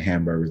 man. The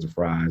hamburgers, the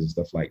fries, and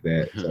stuff like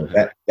that. So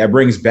that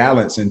brings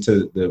balance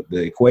into the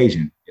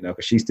equation,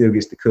 because she still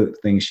gets to cook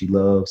things she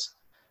loves.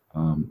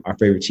 Our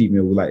favorite cheat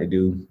meal we like to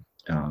do,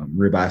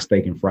 ribeye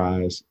steak and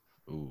fries.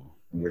 Ooh,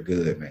 and we're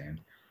good,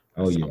 man.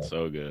 That sounds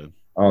so good.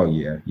 Oh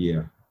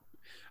yeah.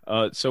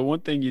 So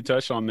one thing you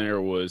touched on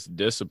there was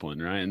discipline,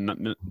 right?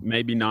 And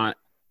maybe not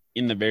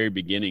in the very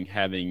beginning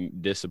having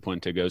discipline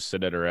to go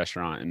sit at a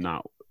restaurant and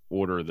not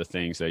order the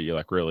things that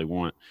you really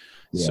want.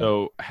 Yeah.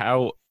 So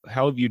how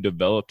have you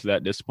developed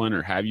that discipline,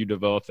 or have you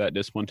developed that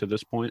discipline to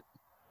this point?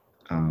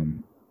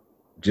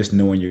 Just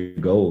knowing your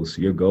goals.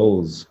 Your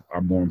goals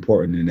are more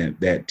important than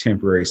that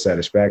temporary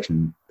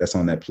satisfaction that's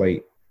on that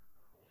plate.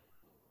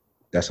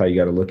 That's how you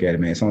got to look at it,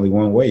 man. It's only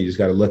one way. You just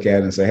got to look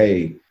at it and say,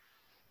 hey,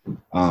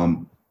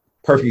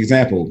 perfect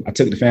example. I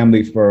took the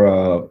family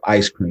for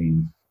ice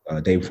cream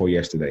day before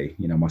yesterday.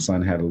 My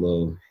son had a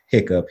little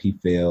hiccup. He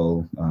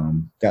fell,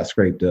 got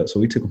scraped up. So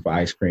we took him for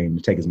ice cream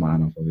to take his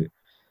mind off of it.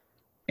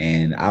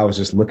 And I was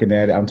just looking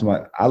at it.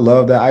 I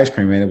love that ice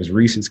cream, man. It was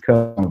Reese's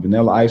Cup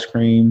vanilla ice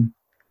cream.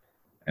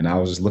 And I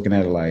was just looking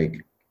at it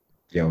like,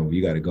 yo,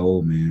 you got a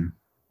goal, man.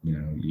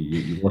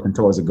 You're working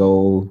towards a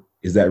goal.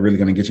 Is that really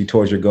going to get you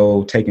towards your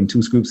goal? Taking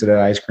 2 scoops of that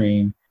ice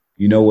cream,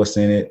 you know what's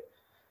in it.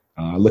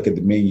 I look at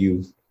the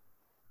menu.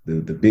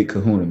 The big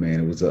kahuna, man.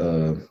 It was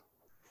a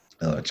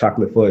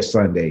chocolate fudge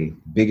sundae.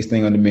 Biggest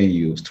thing on the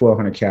menu. It was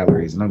 1,200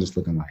 calories. And I'm just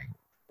looking like,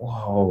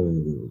 whoa,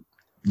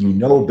 you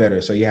know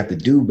better. So you have to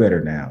do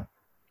better now.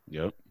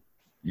 Yep.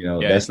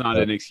 It's not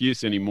an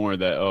excuse anymore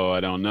that,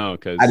 I don't know.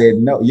 Because I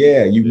didn't know.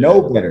 Yeah, you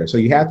know better. So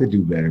you have to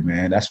do better,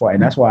 man. That's why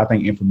I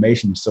think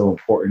information is so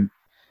important.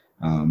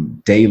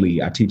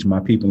 Daily, I teach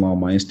my people on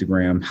my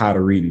Instagram how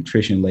to read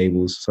nutrition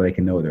labels so they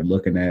can know what they're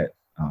looking at,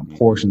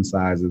 portion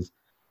sizes.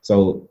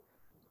 So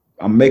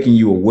I'm making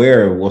you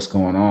aware of what's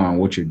going on,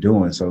 what you're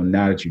doing. So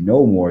now that you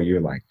know more, you're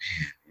like,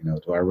 man,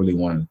 do I really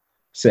want to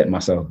set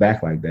myself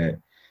back like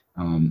that?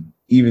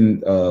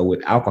 Even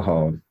with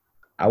alcohol,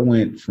 I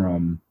went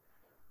from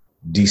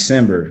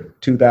December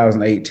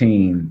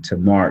 2018 to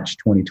March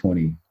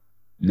 2020,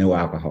 no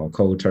alcohol,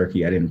 cold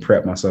turkey. I didn't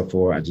prep myself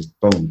for it. I just,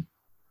 boom.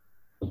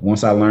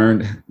 Once I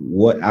learned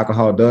what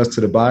alcohol does to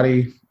the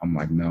body, I'm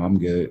like, no, I'm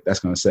good. That's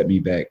going to set me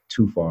back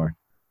too far.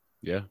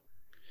 Yeah.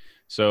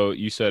 So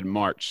you said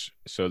March.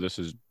 So this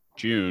is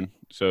June.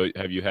 So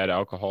have you had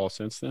alcohol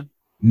since then?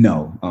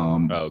 No.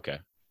 Okay.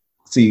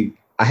 See,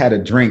 I had a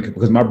drink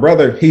because my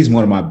brother, he's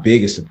one of my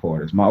biggest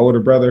supporters. My older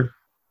brother,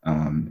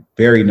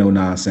 very no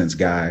nonsense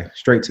guy,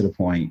 straight to the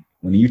point.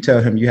 When you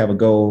tell him you have a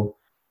goal,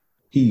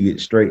 he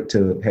gets straight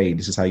to, hey,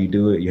 this is how you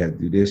do it. You have to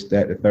do this,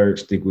 that, the third,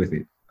 stick with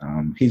it.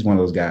 He's one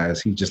of those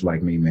guys. He's just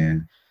like me,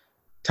 man.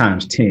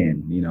 Times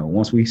 10.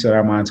 Once we set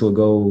our mind to a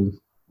goal,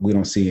 we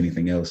don't see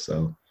anything else.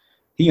 So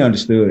he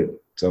understood.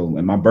 So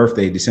at my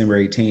birthday, December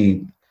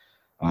 18th,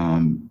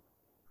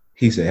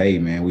 he said, hey,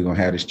 man, we're going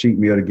to have this cheat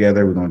meal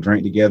together. We're going to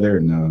drink together,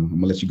 and I'm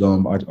going to let you go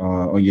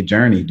on your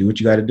journey. Do what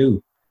you got to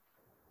do.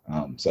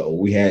 So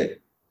we had,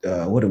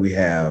 what do we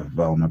have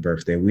on my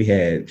birthday? We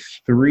had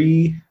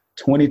three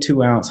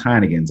 22-ounce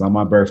Heinekens on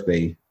my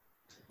birthday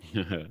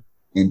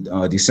in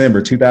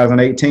December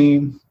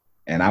 2018.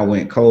 And I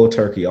went cold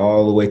turkey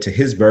all the way to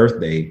his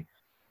birthday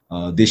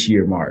this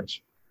year,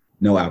 March.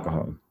 No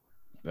alcohol.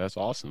 That's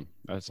awesome.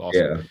 That's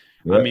awesome. Yeah.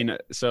 I Yep. mean,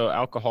 so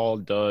alcohol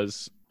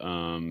does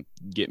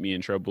get me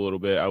in trouble a little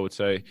bit. I would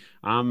say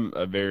I'm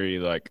a very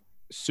like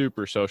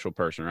super social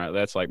person, right?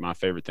 That's like my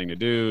favorite thing to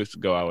do is to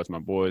go out with my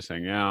boys,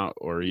 hang out,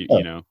 or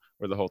Yeah.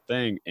 or the whole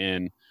thing.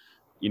 And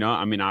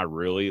I mean, I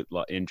really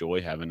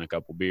enjoy having a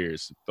couple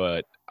beers,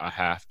 but I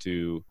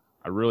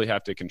really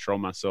have to control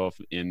myself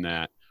in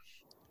that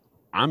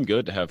I'm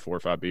good to have 4 or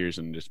 5 beers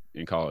and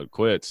call it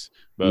quits.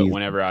 But Easy.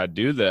 whenever I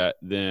do that,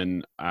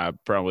 then I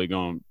probably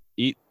going to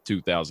eat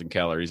 2,000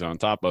 calories on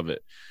top of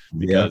it Yeah.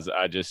 because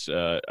I just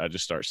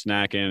start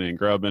snacking and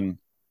grubbing.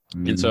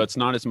 And so Mhm. it's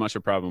not as much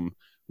a problem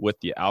with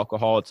the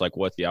alcohol. It's like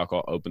what the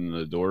alcohol opens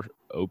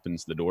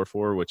the door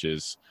for, which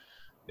is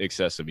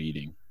excessive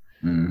eating.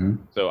 Mhm.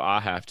 So I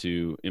have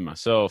to in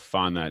myself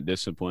find that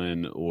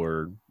discipline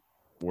or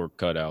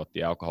cut out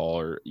the alcohol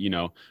or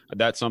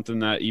that's something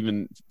that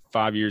even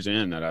 5 years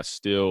in that I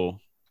still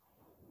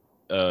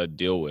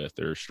deal with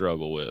or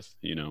struggle with,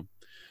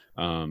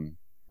 um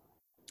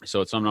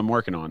so it's something I'm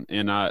working on,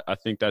 and I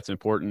think that's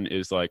important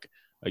is like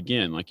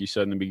again like you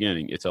said in the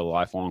beginning, it's a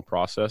lifelong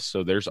process,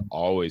 so there's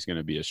always going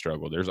to be a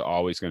struggle, there's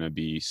always going to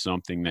be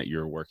something that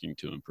you're working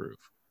to improve.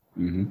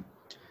 Mhm.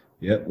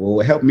 Yep. Well,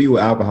 what helped me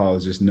with alcohol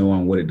is just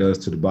knowing what it does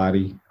to the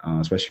body,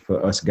 especially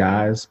for us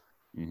guys.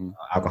 Hmm.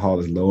 Alcohol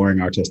is lowering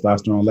our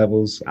testosterone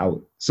levels. As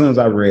soon as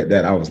I read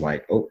that, I was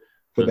like, "Oh,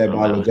 put that I'm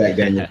bottle of out. Jack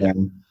Daniels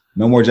down.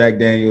 No more Jack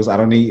Daniels. I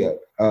don't need."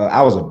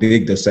 I was a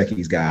big Dos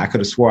Equis guy. I could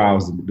have swore I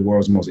was the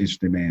world's most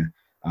interesting man.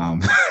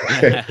 Um,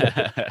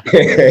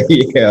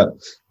 yeah,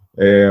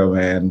 yeah,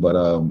 man.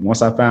 But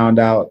once I found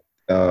out,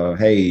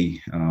 hey,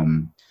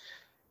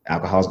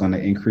 alcohol is going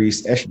to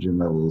increase estrogen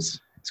levels.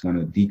 It's going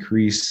to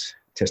decrease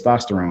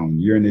testosterone.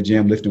 You're in the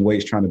gym lifting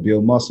weights, trying to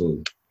build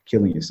muscle,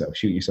 killing yourself,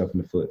 shooting yourself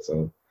in the foot.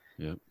 So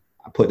Yep.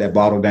 I put that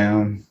bottle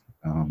down.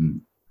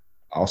 Um,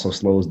 Also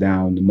slows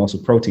down the muscle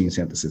protein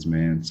synthesis,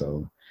 man.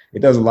 So it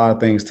does a lot of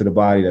things to the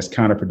body that's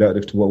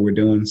counterproductive to what we're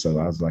doing. So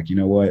I was like, you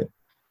know what?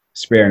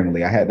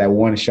 Sparingly. I had that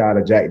one shot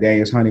of Jack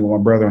Daniels honey with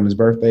my brother on his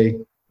birthday.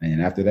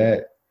 And after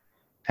that,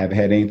 haven't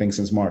had anything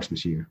since March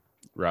this year.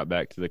 Right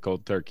back to the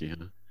cold turkey,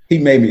 huh? He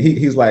made me,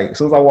 he's like, as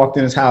soon as I walked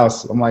in his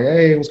house, I'm like,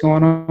 hey, what's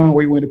going on?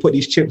 Where you went to put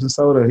these chips and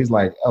soda? He's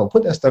like, oh,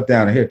 put that stuff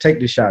down here. Take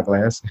this shot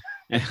glass.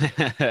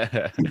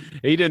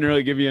 He didn't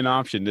really give you an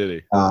option, did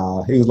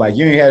He was like,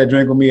 you ain't had a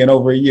drink with me in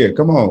over a year.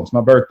 Come on, it's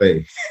my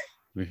birthday.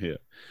 he? Yeah.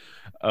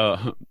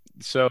 uh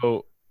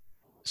so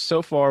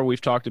so far we've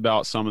talked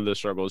about some of the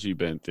struggles you've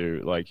been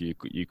through, like you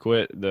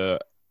quit the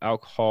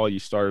alcohol, you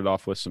started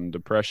off with some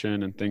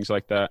depression and things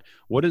like that.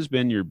 What has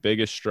been your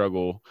biggest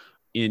struggle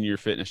in your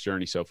fitness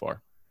journey so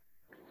far?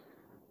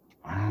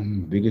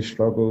 Biggest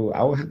struggle,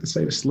 I would have to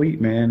say the sleep,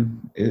 man.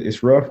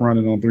 It's rough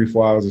running on 3,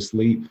 4 hours of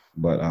sleep,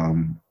 but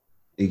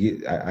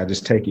I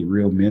just take it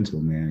real mental,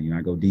 man.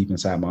 I go deep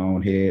inside my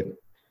own head,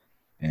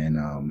 and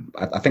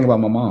I think about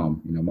my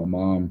mom. My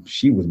mom,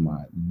 she was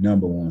my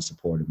number one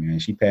supporter, man.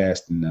 She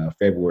passed in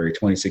February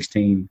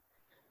 2016.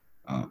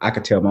 I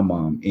could tell my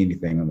mom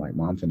anything. I'm like,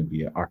 Mom, I'm going to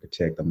be an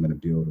architect. I'm going to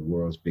build the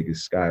world's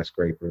biggest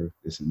skyscraper,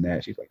 this and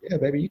that. She's like, yeah,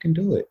 baby, you can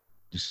do it.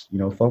 Just,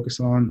 focus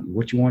on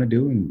what you want to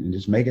do and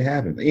just make it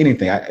happen.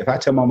 Anything. If I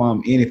tell my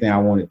mom anything I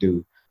want to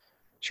do,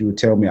 she would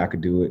tell me I could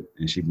do it,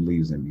 and she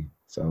believes in me.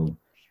 So,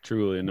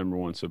 Truly a number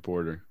one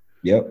supporter.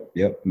 yep.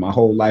 My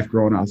whole life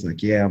growing up, I was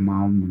like, yeah,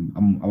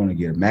 Mom, I want to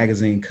get a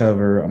magazine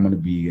cover. I'm going to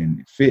be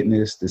in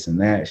fitness, this and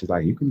that. She's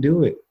like, you can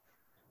do it.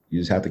 You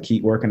just have to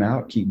keep working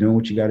out, keep doing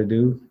what you got to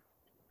do.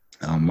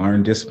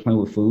 Learn discipline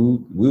with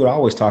food. We would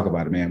always talk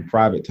about it, man.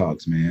 Private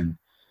talks, man.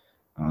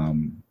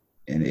 Um,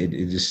 and it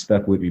just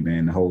stuck with me,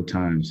 man, the whole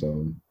time.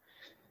 So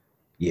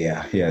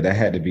yeah, that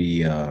had to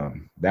be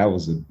that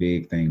was a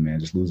big thing, man.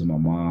 Just losing my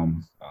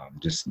mom,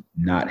 just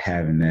not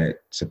having that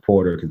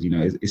supporter because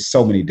it's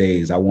so many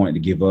days I wanted to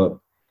give up,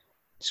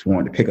 just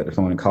wanted to pick up the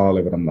phone and call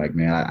her, but I'm like,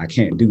 man, I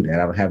can't do that.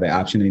 I don't have that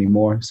option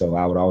anymore. So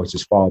I would always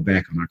just fall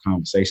back on our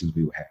conversations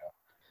we would have.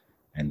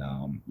 And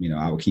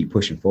I would keep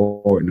pushing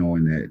forward,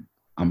 knowing that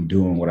I'm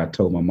doing what I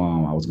told my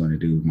mom I was going to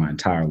do my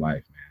entire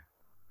life, man.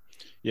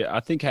 Yeah,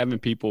 I think having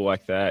people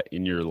like that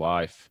in your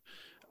life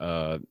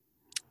uh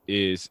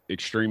is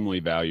extremely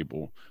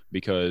valuable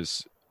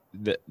because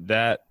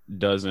that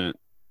doesn't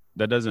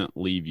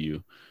leave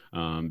you,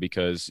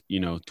 because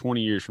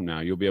 20 years from now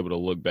you'll be able to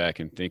look back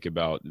and think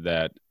about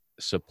that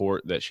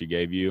support that she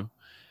gave you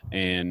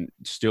and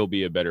still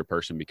be a better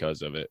person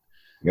because of it.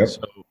 Yep.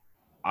 So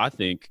I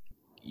think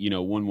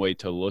one way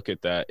to look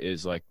at that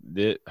is like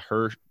that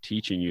her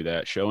teaching you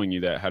that, showing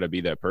you that how to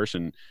be that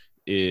person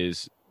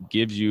is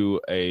gives you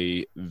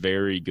a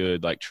very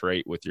good like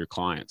trait with your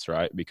clients,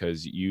 right?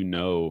 Because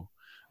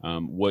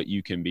what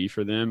you can be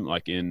for them,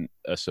 like in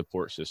a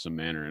support system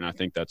manner. And I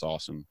think that's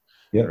awesome.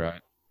 Yep.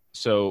 Right.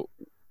 So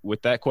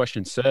with that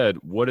question said,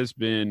 what has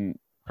been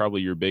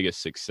probably your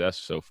biggest success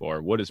so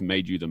far? What has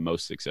made you the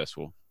most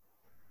successful?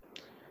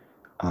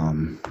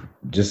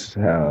 Just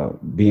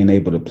being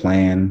able to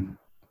plan,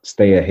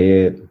 stay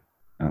ahead.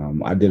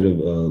 I did a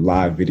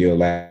live video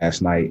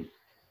last night.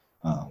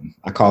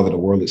 I call it a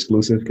world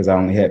exclusive because I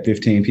only had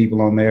 15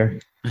 people on there.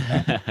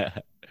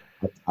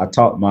 I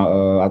taught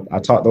I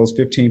taught those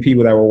 15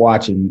 people that were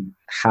watching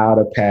how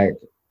to pack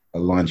a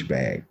lunch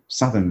bag.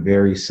 Something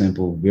very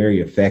simple,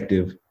 very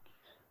effective.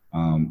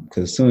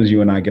 Because as soon as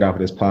you and I get off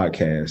of this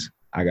podcast,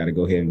 I got to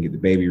go ahead and get the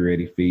baby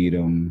ready, feed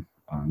them,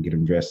 get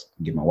them dressed,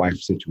 get my wife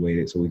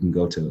situated so we can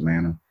go to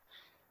Atlanta.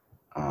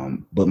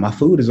 But my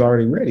food is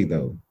already ready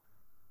though.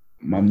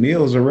 My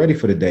meals are ready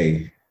for the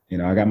day. You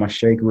know, I got my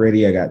shake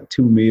ready. I got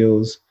 2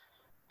 meals.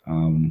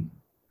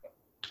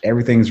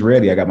 Everything's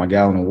ready. I got my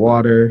gallon of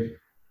water.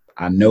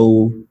 I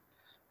know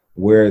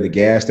where the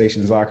gas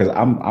stations are because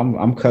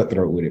I'm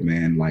cutthroat with it,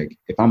 man. Like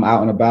if I'm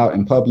out and about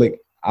in public,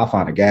 I'll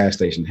find a gas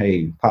station.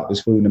 Hey, pop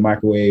this food in the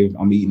microwave.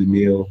 I'm eating a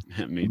meal.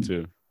 Me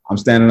too. I'm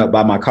standing up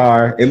by my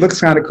car. It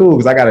looks kind of cool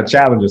because I got a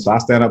Challenger. So I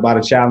stand up by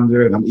the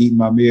Challenger and I'm eating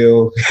my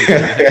meal.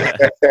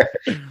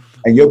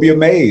 And you'll be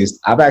amazed.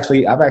 I've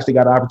actually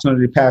got an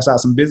opportunity to pass out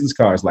some business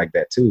cards like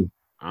that too.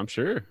 I'm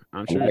sure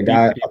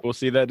people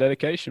see that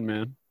dedication,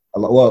 man. A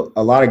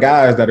lot of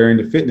guys that are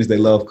into fitness, they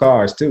love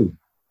cars too.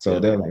 So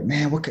they're like,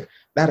 man,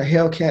 that a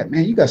Hellcat,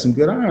 man, you got some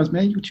good arms,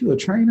 man. You a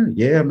trainer?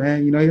 Yeah,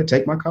 man. You know, you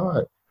take my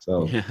card.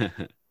 So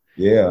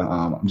yeah,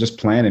 I'm just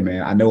planning,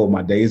 man. I know what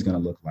my day is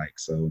going to look like.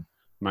 So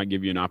might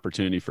give you an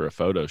opportunity for a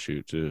photo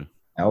shoot too.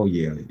 Oh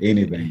yeah,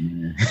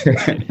 anything,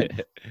 man.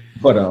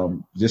 But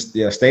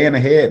staying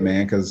ahead,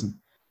 man, because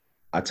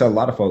I tell a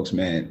lot of folks,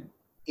 man,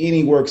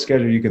 any work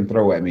schedule you can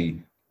throw at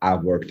me,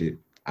 I've worked it.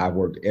 I've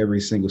worked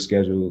every single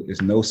schedule.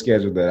 There's no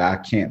schedule that I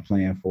can't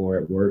plan for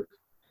at work.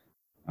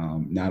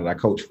 Now that I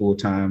coach full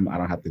time, I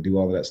don't have to do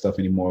all of that stuff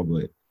anymore.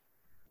 But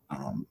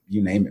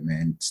you name it,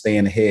 man.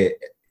 Staying ahead.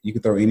 You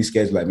can throw any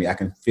schedule at me. I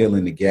can fill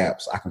in the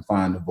gaps. I can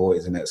find the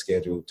voids in that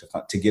schedule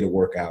to get a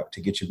workout,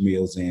 to get your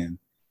meals in.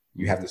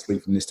 You have to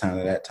sleep from this time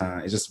to that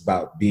time. It's just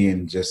about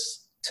being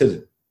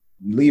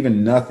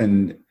leaving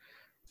nothing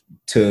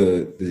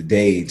to the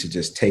day to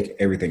just take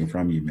everything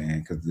from you, man.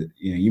 Because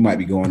you might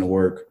be going to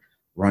work,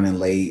 running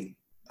late.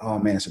 Oh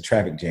man, it's a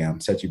traffic jam.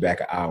 Set you back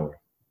an hour.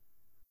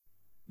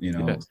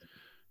 Yeah.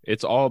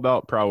 It's all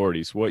about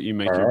priorities. What you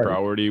make your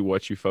priority,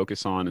 what you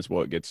focus on is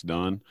what gets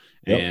done.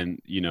 Yep.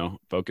 And,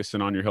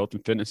 focusing on your health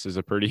and fitness is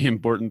a pretty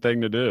important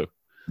thing to do.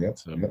 Yep.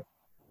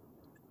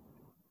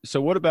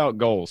 So what about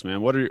goals,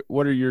 man? What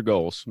are your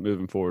goals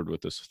moving forward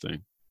with this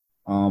thing?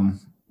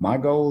 My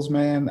goals,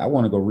 man, I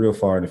want to go real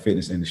far in the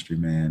fitness industry,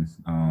 man.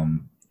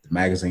 The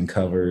magazine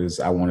covers,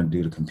 I want to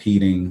do the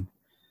competing,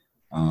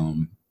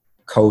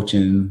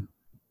 coaching.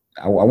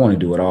 I want to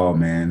do it all,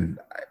 man.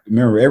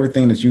 Remember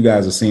everything that you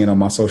guys are seeing on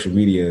my social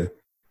media.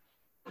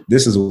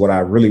 This is what I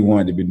really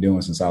wanted to be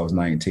doing since I was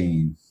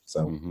 19.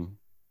 So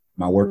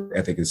my work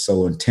ethic is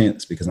so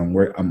intense because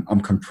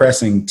I'm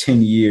compressing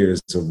 10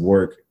 years of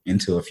work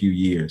into a few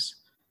years.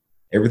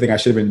 Everything I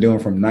should have been doing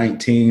from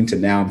 19 to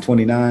now I'm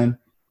 29,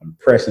 I'm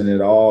pressing it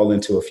all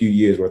into a few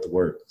years worth of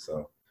work.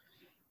 So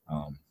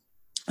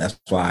that's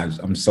why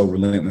I'm so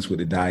relentless with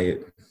the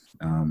diet.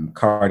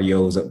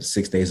 Cardio is up to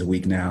 6 days a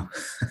week now.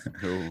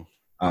 Cool.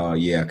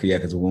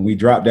 Because when we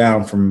dropped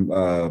down from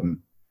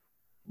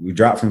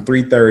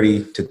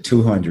 330 to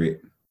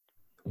 200,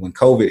 when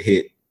COVID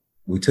hit,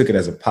 we took it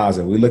as a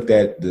positive. We looked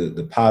at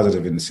the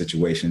positive in the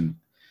situation,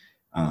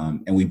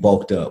 and we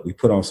bulked up. We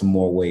put on some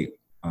more weight.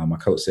 My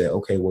coach said,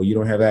 okay, well, you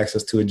don't have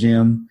access to a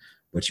gym,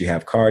 but you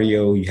have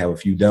cardio, you have a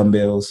few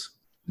dumbbells,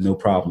 no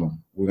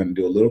problem. We're going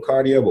to do a little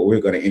cardio, but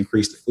we're going to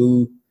increase the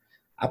food.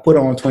 I put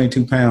on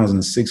 22 pounds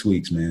in 6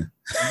 weeks, man.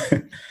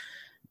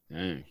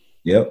 Dang.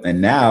 Yep. And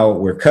now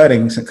we're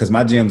cutting because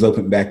my gym's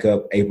opened back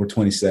up April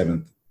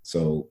 27th.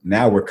 So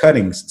now we're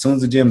cutting. As soon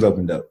as the gym's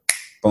opened up,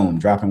 boom,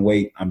 dropping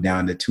weight. I'm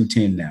down to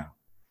 210 now.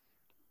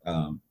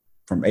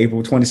 From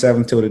April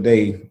 27th till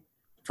today,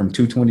 from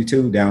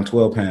 222 down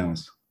 12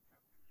 pounds.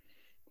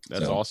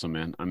 That's awesome,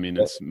 man. I mean,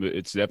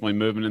 it's definitely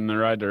moving in the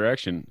right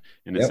direction.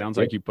 And it sounds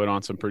like you put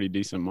on some pretty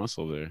decent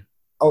muscle there.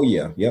 Oh,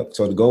 yeah. Yep.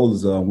 So the goal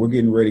is we're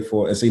getting ready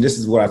for, and see, this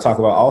is what I talk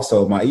about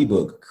also, my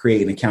ebook,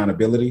 Creating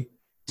Accountability,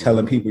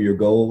 telling people your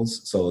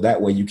goals. So that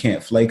way you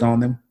can't flake on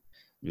them.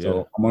 Yeah.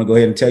 So I'm going to go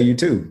ahead and tell you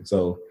too.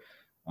 So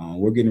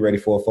we're getting ready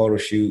for a photo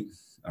shoot.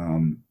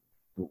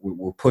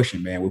 We're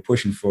pushing, man. We're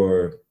pushing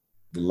for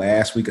the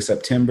last week of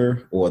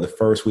September or the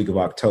first week of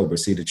October.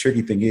 See, the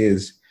tricky thing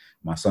is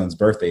my son's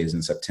birthday is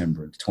in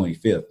September, the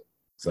 25th.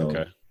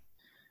 So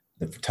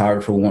the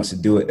photographer wants to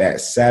do it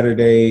that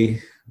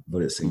Saturday,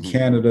 but it's in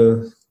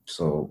Canada.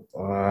 So,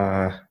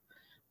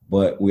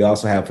 but we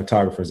also have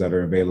photographers that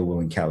are available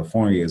in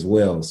California as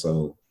well.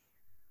 So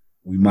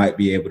we might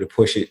be able to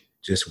push it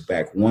just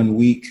back 1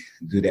 week,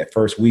 do that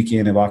first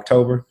weekend of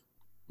October.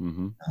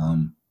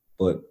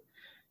 But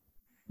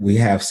we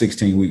have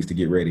 16 weeks to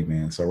get ready,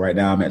 man. So right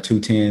now I'm at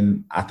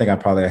 210. I think I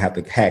probably have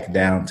to hack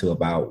down to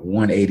about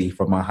 180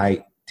 for my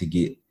height to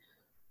get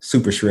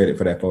super shredded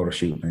for that photo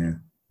shoot,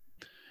 man.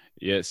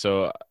 Yeah.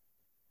 So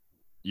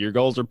your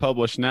goals are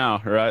published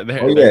now, right?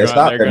 Oh yeah, it's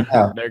out there They're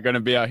now. they're going to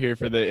be out here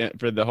for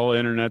the whole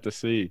internet to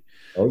see.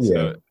 Oh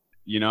yeah. So,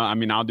 I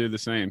mean, I'll do the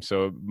same.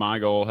 So my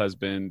goal has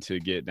been to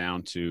get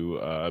down to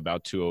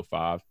about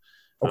 205.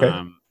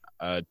 Okay.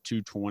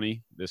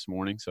 220 this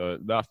morning, so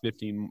about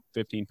 15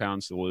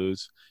 pounds to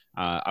lose.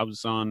 I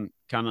was on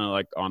kind of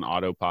like on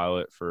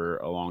autopilot for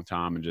a long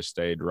time and just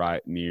stayed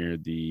right near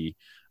the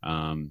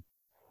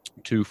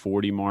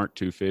 240 mark,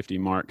 250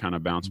 mark, kind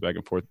of bounced back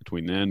and forth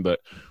between then.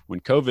 But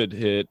when COVID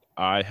hit,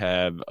 I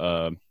have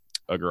a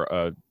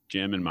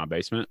gym in my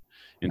basement.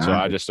 And so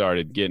I Nice. just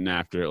started getting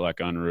after it like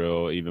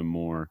unreal, even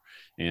more.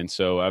 And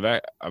so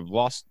I've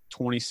lost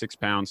 26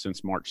 pounds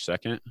since March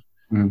 2nd.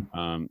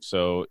 Mhm.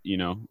 So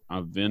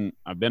I've been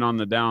on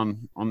the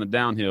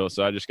downhill.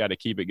 So I just got to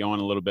keep it going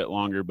a little bit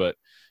longer. But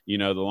the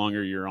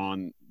longer you're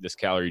on this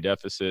calorie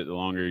deficit, the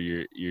longer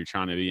you're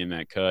trying to be in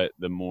that cut,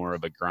 the more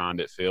of a grind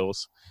it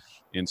feels.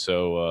 And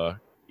so,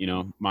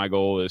 my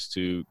goal is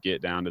to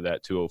get down to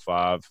that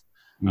 205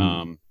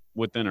 Mhm.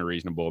 within a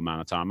reasonable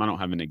amount of time. I don't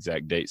have an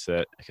exact date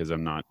set because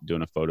I'm not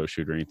doing a photo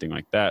shoot or anything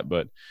like that,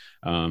 but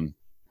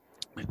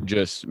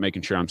just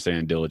making sure I'm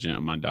staying diligent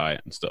on my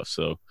diet and stuff.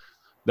 So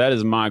that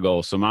is my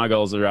goal. So my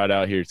goals are right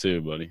out here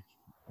too, buddy.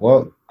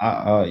 Well,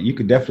 you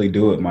could definitely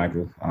do it,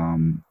 Michael.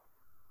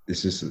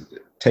 It's just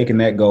taking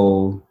that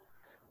goal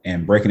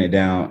and breaking it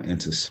down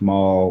into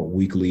small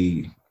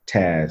weekly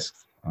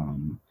tasks.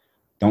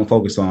 Don't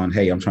focus on,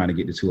 hey, I'm trying to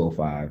get to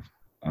 205.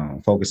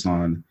 Focus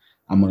on,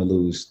 I'm going to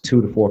lose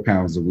 2 to 4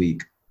 pounds a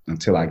week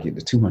until I get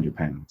to 200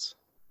 pounds.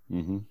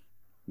 Mm-hmm.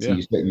 So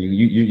Yeah.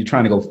 you're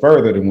trying to go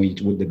further than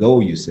with the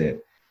goal you set.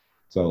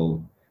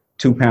 So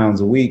 2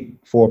 pounds a week,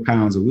 4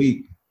 pounds a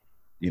week,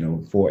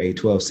 4, 8,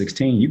 12,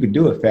 16, you could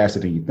do it faster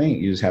than you think.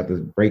 You just have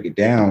to break it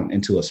down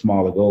into a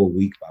smaller goal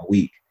week by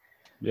week.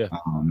 Yeah.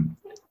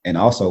 And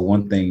also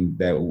one thing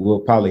that will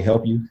probably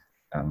help you,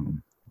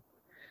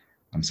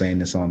 I'm saying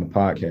this on the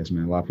podcast,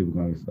 man. A lot of people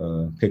are going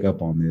to pick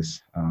up on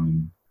this.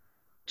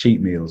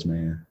 Cheat meals,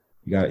 man.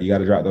 You got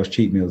to drop those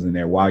cheat meals in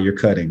there while you're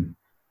cutting.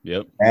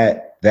 Yep.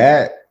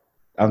 That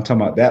I'm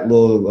talking about that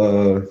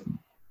little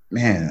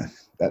man.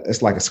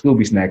 It's like a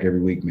Scooby snack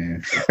every week,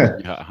 man.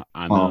 Yeah,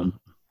 I know.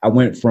 I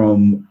went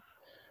from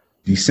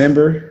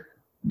December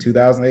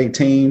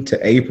 2018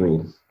 to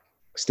April,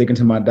 sticking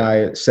to my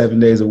diet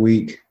 7 days a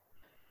week,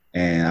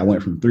 and I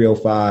went from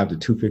 305 to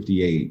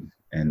 258.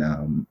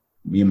 And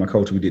me and my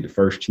coach, we did the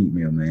first cheat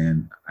meal,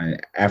 man.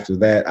 After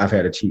that, I've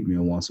had a cheat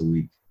meal once a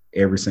week,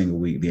 every single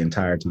week, the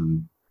entire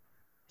time.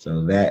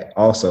 So that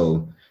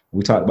also,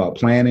 we talked about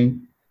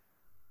planning.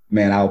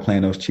 Man, I'll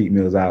plan those cheat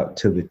meals out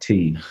to the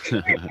T.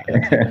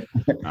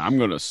 I'm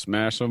gonna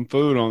smash some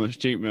food on this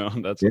cheat meal.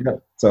 That's Yeah.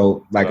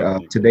 So like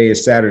lovely. today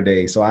is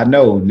Saturday, so I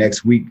know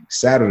next week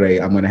Saturday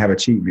I'm going to have a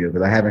cheat meal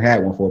because I haven't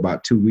had one for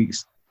about 2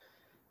 weeks.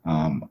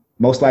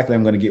 Most likely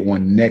I'm going to get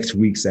one next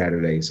week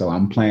Saturday. So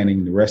I'm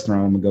planning the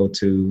restaurant I'm going to go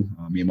to.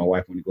 Me and my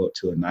wife want to go up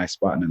to a nice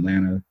spot in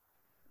Atlanta.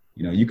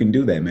 You can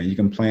do that, man. You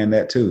can plan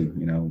that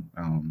too.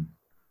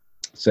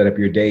 Set up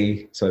your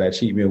day so that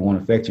cheat meal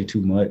won't affect you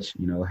too much.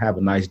 Have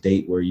a nice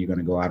date where you're going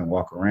to go out and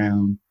walk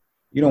around.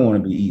 You don't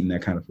want to be eating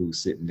that kind of food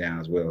sitting down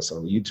as well.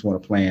 So you just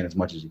want to plan as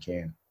much as you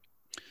can.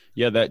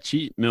 Yeah, that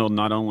cheat meal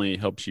not only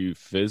helps you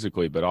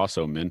physically, but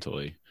also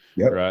mentally.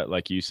 Yep. Right.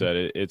 Like you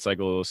said, it's like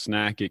a little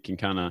snack. It can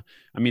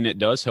it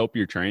does help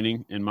your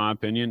training, in my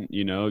opinion,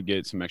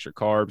 get some extra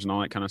carbs and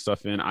all that kind of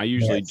stuff in. I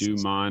usually do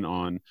mine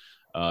on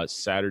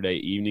Saturday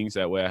evenings.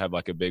 That way I have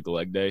like a big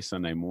leg day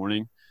Sunday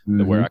morning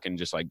where I can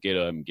just like get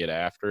up and get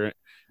after it.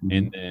 Mm-hmm.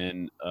 And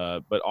then,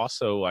 but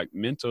also like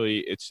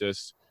mentally,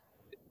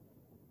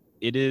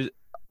 it is,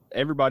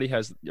 everybody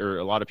has, or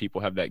a lot of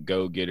people have that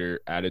go-getter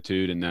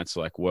attitude, and that's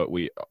like what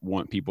we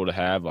want people to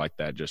have, like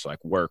that, just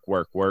like work.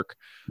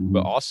 Mm-hmm.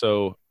 But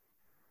also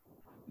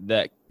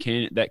that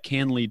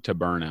can lead to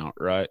burnout,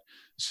 right?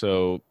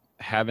 So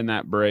having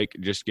that break,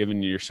 just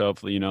giving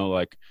yourself,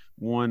 like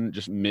one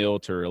just meal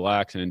to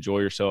relax and enjoy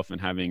yourself,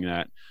 and having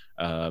that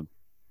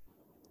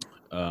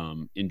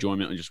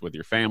enjoyment just with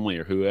your family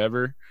or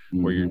whoever,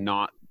 where you're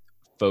not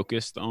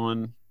focused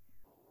on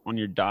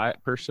your diet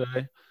per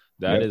se.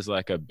 That is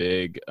like a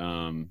big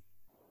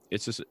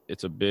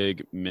it's a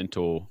big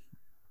mental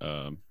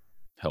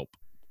help.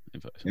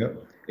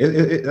 Yep.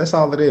 That's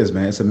all it is,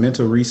 man. It's a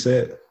mental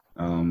reset.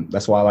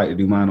 That's why I like to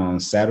do mine on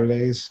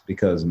Saturdays,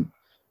 because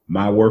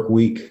my work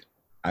week,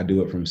 I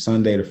do it from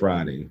Sunday to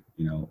Friday.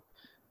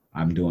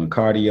 I'm doing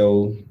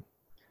cardio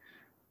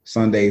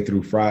Sunday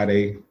through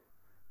Friday,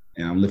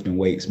 and I'm lifting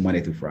weights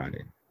Monday through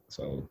Friday.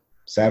 So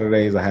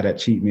Saturdays, I have that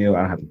cheat meal.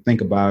 I don't have to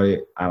think about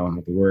it. I don't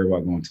have to worry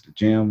about going to the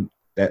gym.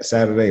 That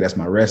Saturday, that's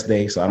my rest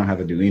day, so I don't have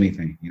to do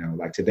anything.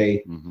 Like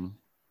today,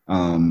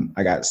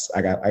 I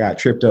got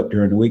tripped up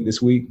during the week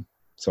this week,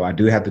 so I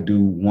do have to do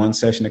one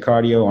session of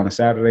cardio on a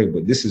Saturday.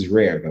 But this is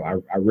rare, though.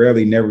 I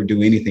rarely never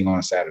do anything on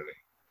a Saturday.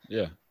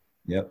 Yeah.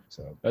 Yep.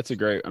 So that's a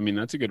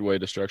good way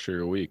to structure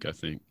your week, I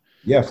think.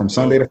 Yeah, from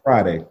Sunday to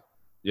Friday.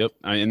 Yep,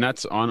 and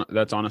that's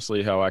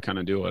honestly how I kind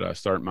of do it. I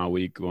start my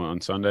week on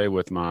Sunday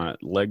with my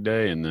leg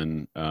day, and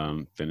then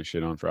finish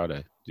it on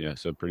Friday. Yeah,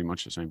 so pretty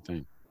much the same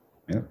thing.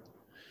 Yeah.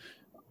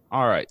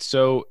 All right,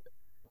 so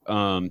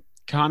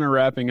kind of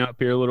wrapping up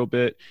here a little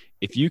bit.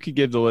 If you could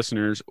give the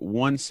listeners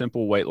one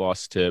simple weight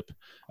loss tip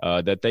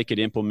that they could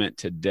implement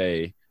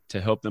today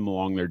to help them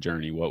along their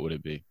journey, what would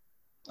it be?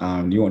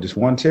 You want just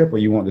one tip, or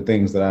you want the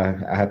things that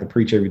I have to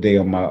preach every day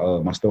on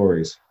my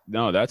stories?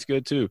 No, that's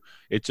good too.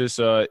 It's just,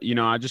 I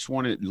just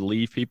want to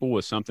leave people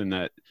with something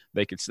that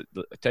they could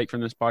take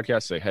from this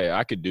podcast. Say, hey,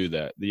 I could do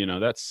that.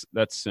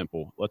 That's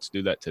simple. Let's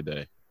do that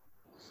today.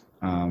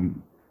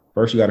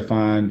 First, you got to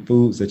find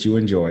foods that you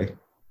enjoy.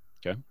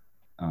 Okay.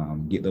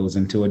 Get those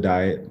into a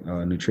diet.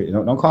 Nutrition.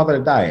 Don't call it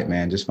a diet,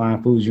 man. Just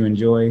find foods you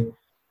enjoy.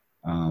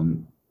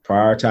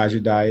 Prioritize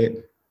your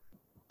diet.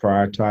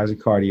 Prioritize your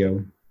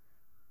cardio.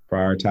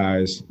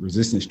 Prioritize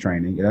resistance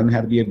training. It doesn't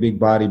have to be a big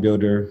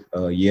bodybuilder,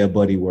 yeah,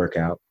 buddy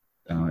workout.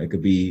 It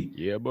could be,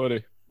 yeah,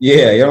 buddy.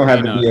 Yeah, it don't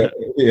have to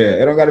be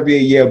it don't got to be a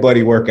yeah,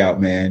 buddy workout,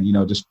 man.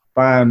 Just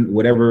find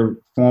whatever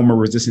form of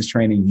resistance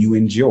training you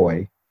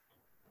enjoy.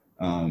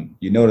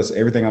 You notice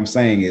everything I'm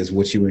saying is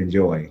what you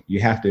enjoy. You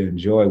have to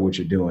enjoy what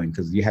you're doing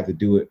because you have to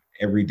do it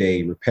every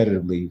day,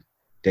 repetitively,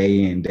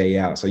 day in, day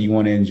out. So you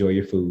want to enjoy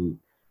your food.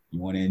 You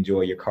want to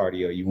enjoy your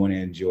cardio. You want to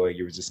enjoy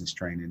your resistance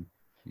training.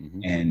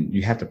 Mm-hmm. And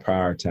you have to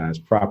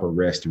prioritize proper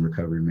rest and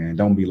recovery, man.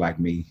 Don't be like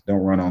me.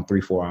 Don't run on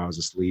 3-4 hours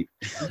of sleep.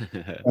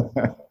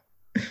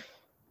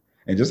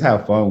 And just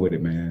have fun with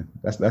it, man.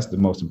 That's the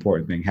most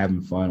important thing, having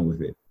fun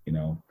with it.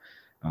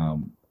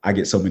 I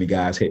get so many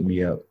guys hitting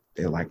me up.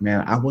 They're like,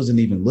 man, I wasn't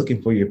even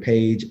looking for your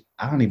page.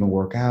 I don't even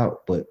work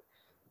out, but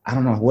I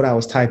don't know what I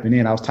was typing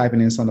in. I was typing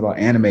in something about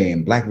anime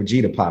and Black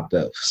Vegeta popped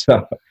up.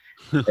 So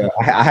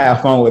I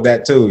have fun with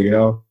that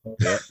too,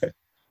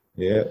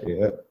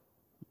 Yeah.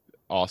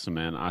 Awesome,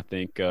 man. I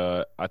think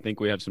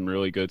we have some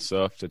really good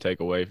stuff to take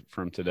away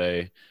from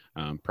today.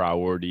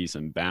 Priorities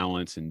and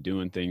balance and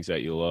doing things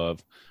that you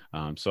love.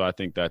 So I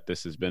think that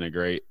this has been a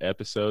great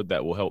episode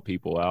that will help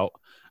people out.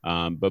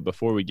 But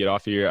before we get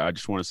off here, I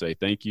just want to say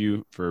thank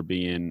you for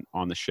being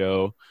on the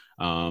show.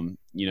 Again,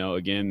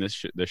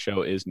 the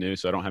show is new,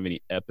 so I don't have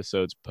any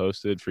episodes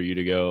posted for you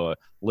to go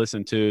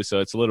listen to. So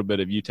it's a little bit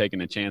of you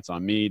taking a chance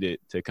on me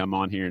to come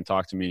on here and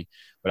talk to me.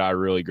 But I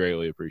really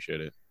greatly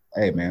appreciate it.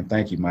 Hey, man,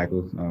 thank you,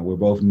 Michael. We're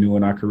both new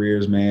in our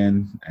careers,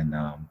 man. And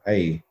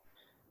hey,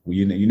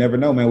 you never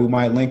know, man. We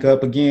might link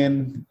up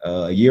again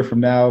a year from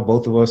now.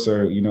 Both of us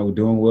are,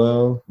 doing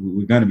well.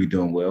 We're going to be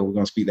doing well. We're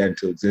going to speak that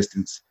into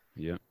existence.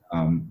 Yeah.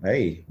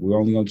 Hey, we're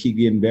only going to keep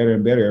getting better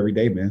and better every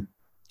day, man.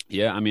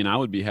 Yeah, I mean, I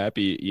would be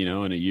happy, in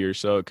a year or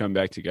so, come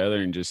back together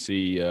and just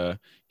see,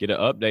 get an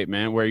update,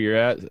 man, where you're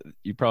at.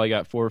 You probably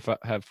got 4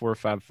 or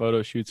 5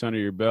 photo shoots under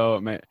your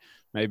belt,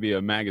 maybe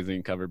a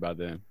magazine cover by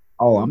then.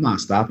 Oh, I'm not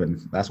stopping.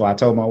 That's why I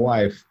told my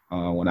wife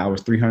when I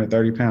was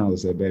 330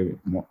 pounds, I said, baby,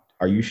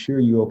 are you sure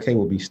you're okay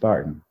with me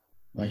starting?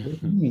 Like,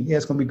 what do you mean? Yeah,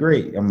 it's going to be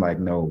great. I'm like,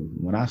 no,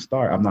 when I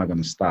start, I'm not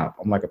going to stop.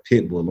 I'm like a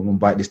pit bull. I'm going to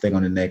bite this thing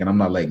on the neck and I'm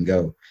not letting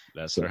go.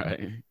 That's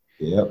right.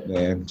 Yep,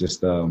 man.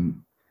 Just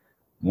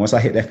once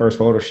I hit that first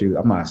photo shoot,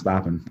 I'm not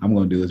stopping. I'm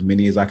going to do as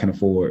many as I can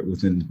afford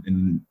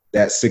in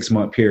that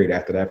 6-month period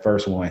after that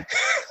first one.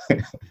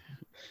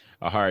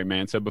 All right,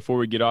 man. So before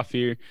we get off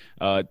here,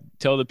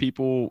 tell the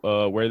people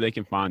where they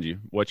can find you,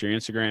 what your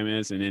Instagram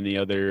is, and any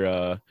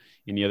other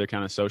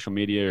kind of social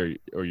media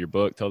or your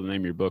book. Tell the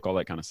name of your book, all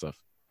that kind of stuff.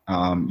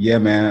 Yeah,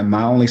 man.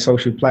 My only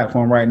social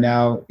platform right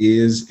now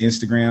is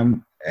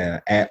Instagram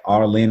at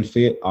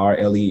RLenFit,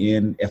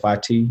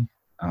 RLenFit.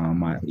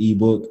 My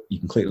ebook, you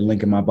can click the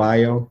link in my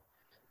bio.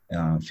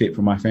 Fit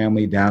for my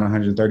family, down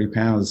 130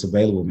 pounds. It's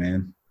available,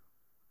 man.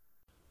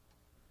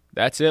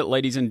 That's it,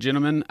 ladies and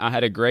gentlemen. I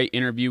had a great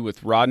interview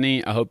with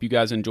Rodney. I hope you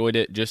guys enjoyed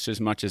it just as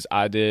much as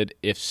I did.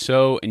 If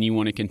so, and you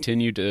want to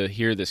continue to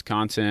hear this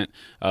content,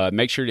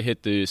 make sure to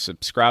hit the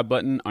subscribe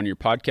button on your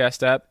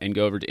podcast app and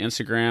go over to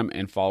Instagram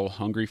and follow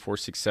Hungry for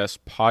Success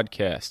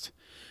Podcast.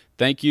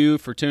 Thank you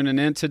for tuning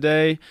in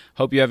today.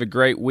 Hope you have a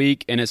great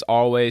week. And as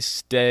always,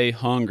 stay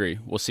hungry.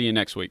 We'll see you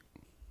next week.